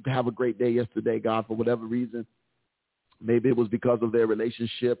who didn't have a great day yesterday, God, for whatever reason. Maybe it was because of their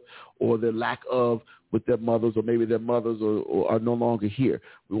relationship or their lack of with their mothers, or maybe their mothers are no longer here.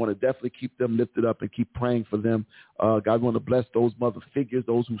 We want to definitely keep them lifted up and keep praying for them. God, we want to bless those mother figures,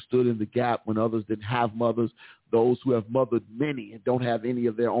 those who stood in the gap when others didn't have mothers, those who have mothered many and don't have any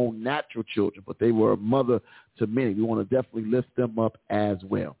of their own natural children, but they were a mother to many. We want to definitely lift them up as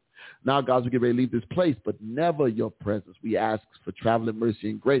well. Now, God, we get ready to leave this place, but never your presence. We ask for traveling mercy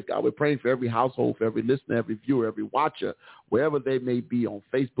and grace. God, we're praying for every household, for every listener, every viewer, every watcher, wherever they may be on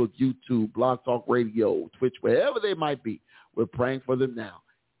Facebook, YouTube, Blog Talk Radio, Twitch, wherever they might be. We're praying for them now.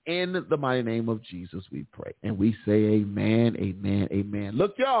 In the mighty name of Jesus, we pray. And we say amen, amen, amen.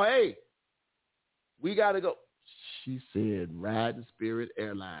 Look, y'all, hey, we got to go. She said, riding Spirit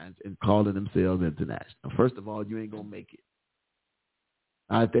Airlines and calling themselves international. First of all, you ain't going to make it.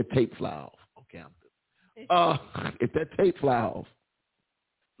 If that tape fly off, okay, I'm good. If that tape fly off,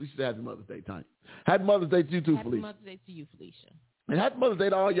 we should have Mother's Day, Tanya. Happy Mother's Day to you too, Felicia. Happy Mother's Day to you, Felicia. And happy Mother's Day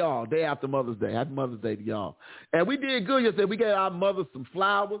to all y'all, day after Mother's Day. Happy Mother's Day to y'all. And we did good yesterday. We gave our mothers some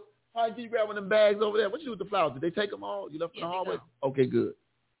flowers. How did you grab one of them bags over there? What you do with the flowers? Did they take them all? You left them in the hallway? Okay, good.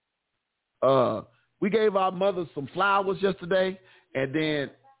 We gave our mothers some flowers yesterday, and then,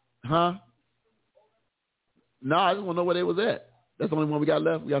 No, I just want to know where they was at. That's the only one we got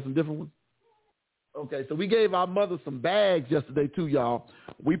left. We got some different ones. Okay, so we gave our mothers some bags yesterday too, y'all.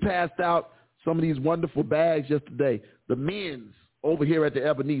 We passed out some of these wonderful bags yesterday. The men's over here at the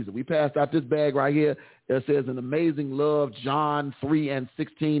Ebenezer. We passed out this bag right here. It says an amazing love, John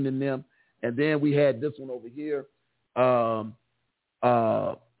 3:16 in them. And then we had this one over here. I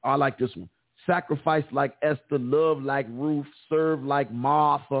like this one. Sacrifice like Esther, love like Ruth, serve like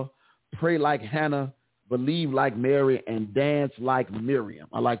Martha, pray like Hannah, believe like Mary, and dance like Miriam.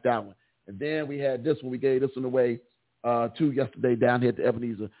 I like that one. And then we had this one. We gave this one away too yesterday down here at the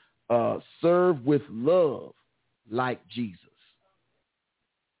Ebenezer. Serve with love like Jesus.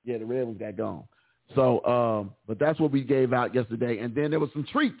 Yeah, the red one got gone. So, but that's what we gave out yesterday. And then there was some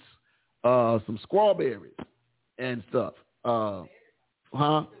treats, some strawberries and stuff.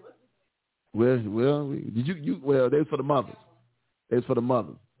 Huh? Well, did you? Well, they was for the mothers. They was for the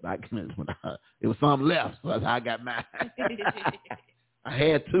mothers. It was something left, so that's how I got mine. I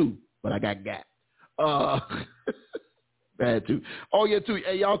had two, but I got. I had two. Oh yeah, two.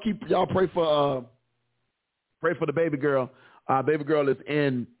 Hey, y'all pray for the baby girl. Baby girl is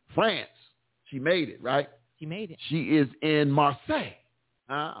in France. She made it, right? She made it. She is in Marseille.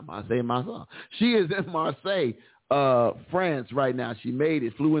 Marseille. She is in Marseille, France right now. She made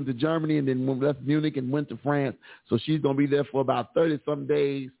it, flew into Germany, and then left Munich and went to France. So she's going to be there for about 30-some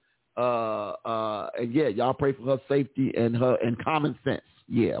days. And yeah, y'all pray for her safety and common sense.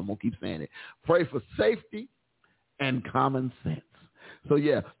 Yeah, I'm going to keep saying it. Pray for safety and common sense. So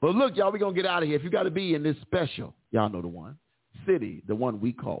yeah, but look, y'all, we're going to get out of here. If you got to be in this special, y'all know the one. City, the one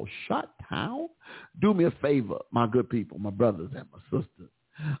we call Shot Town. Do me a favor, my good people, my brothers and my sisters.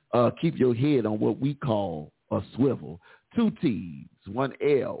 Keep your head on what we call a swivel. 2 T's, 1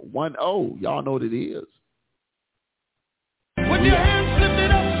 L, 1 O. Y'all know what it is. With your hands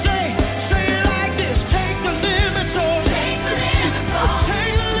lifted up, say it like this. Take the limits off. Take the limits off.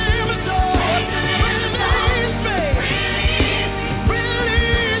 Take the limits off. Release me.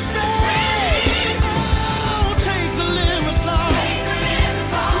 Release me. Oh, take the limits off.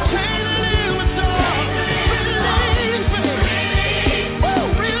 Take the limits off. Release me. Woo,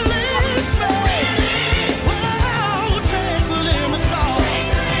 release me. Wow, take the limits off.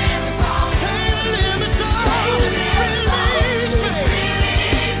 Take the limits off. Release me.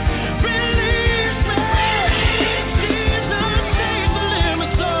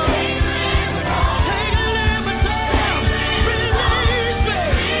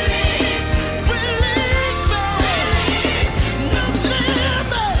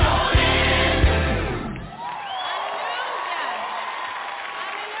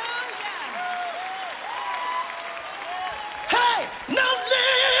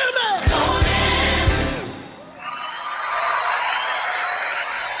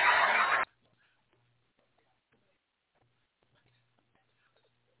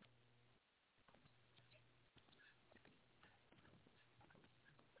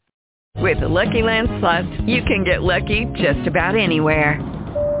 With the Lucky Land Slots, you can get lucky just about anywhere.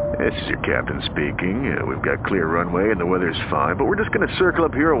 This is your captain speaking. We've got clear runway and the weather's fine, but we're just going to circle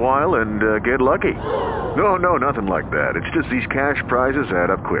up here a while and get lucky. No, nothing like that. It's just these cash prizes add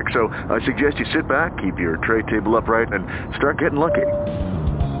up quick. So I suggest you sit back, keep your tray table upright, and start getting lucky.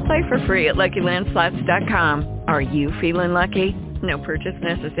 Play for free at LuckyLandSlots.com. Are you feeling lucky? No purchase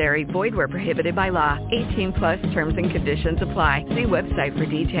necessary. Void where prohibited by law. 18+ terms and conditions apply. See website for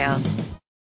details.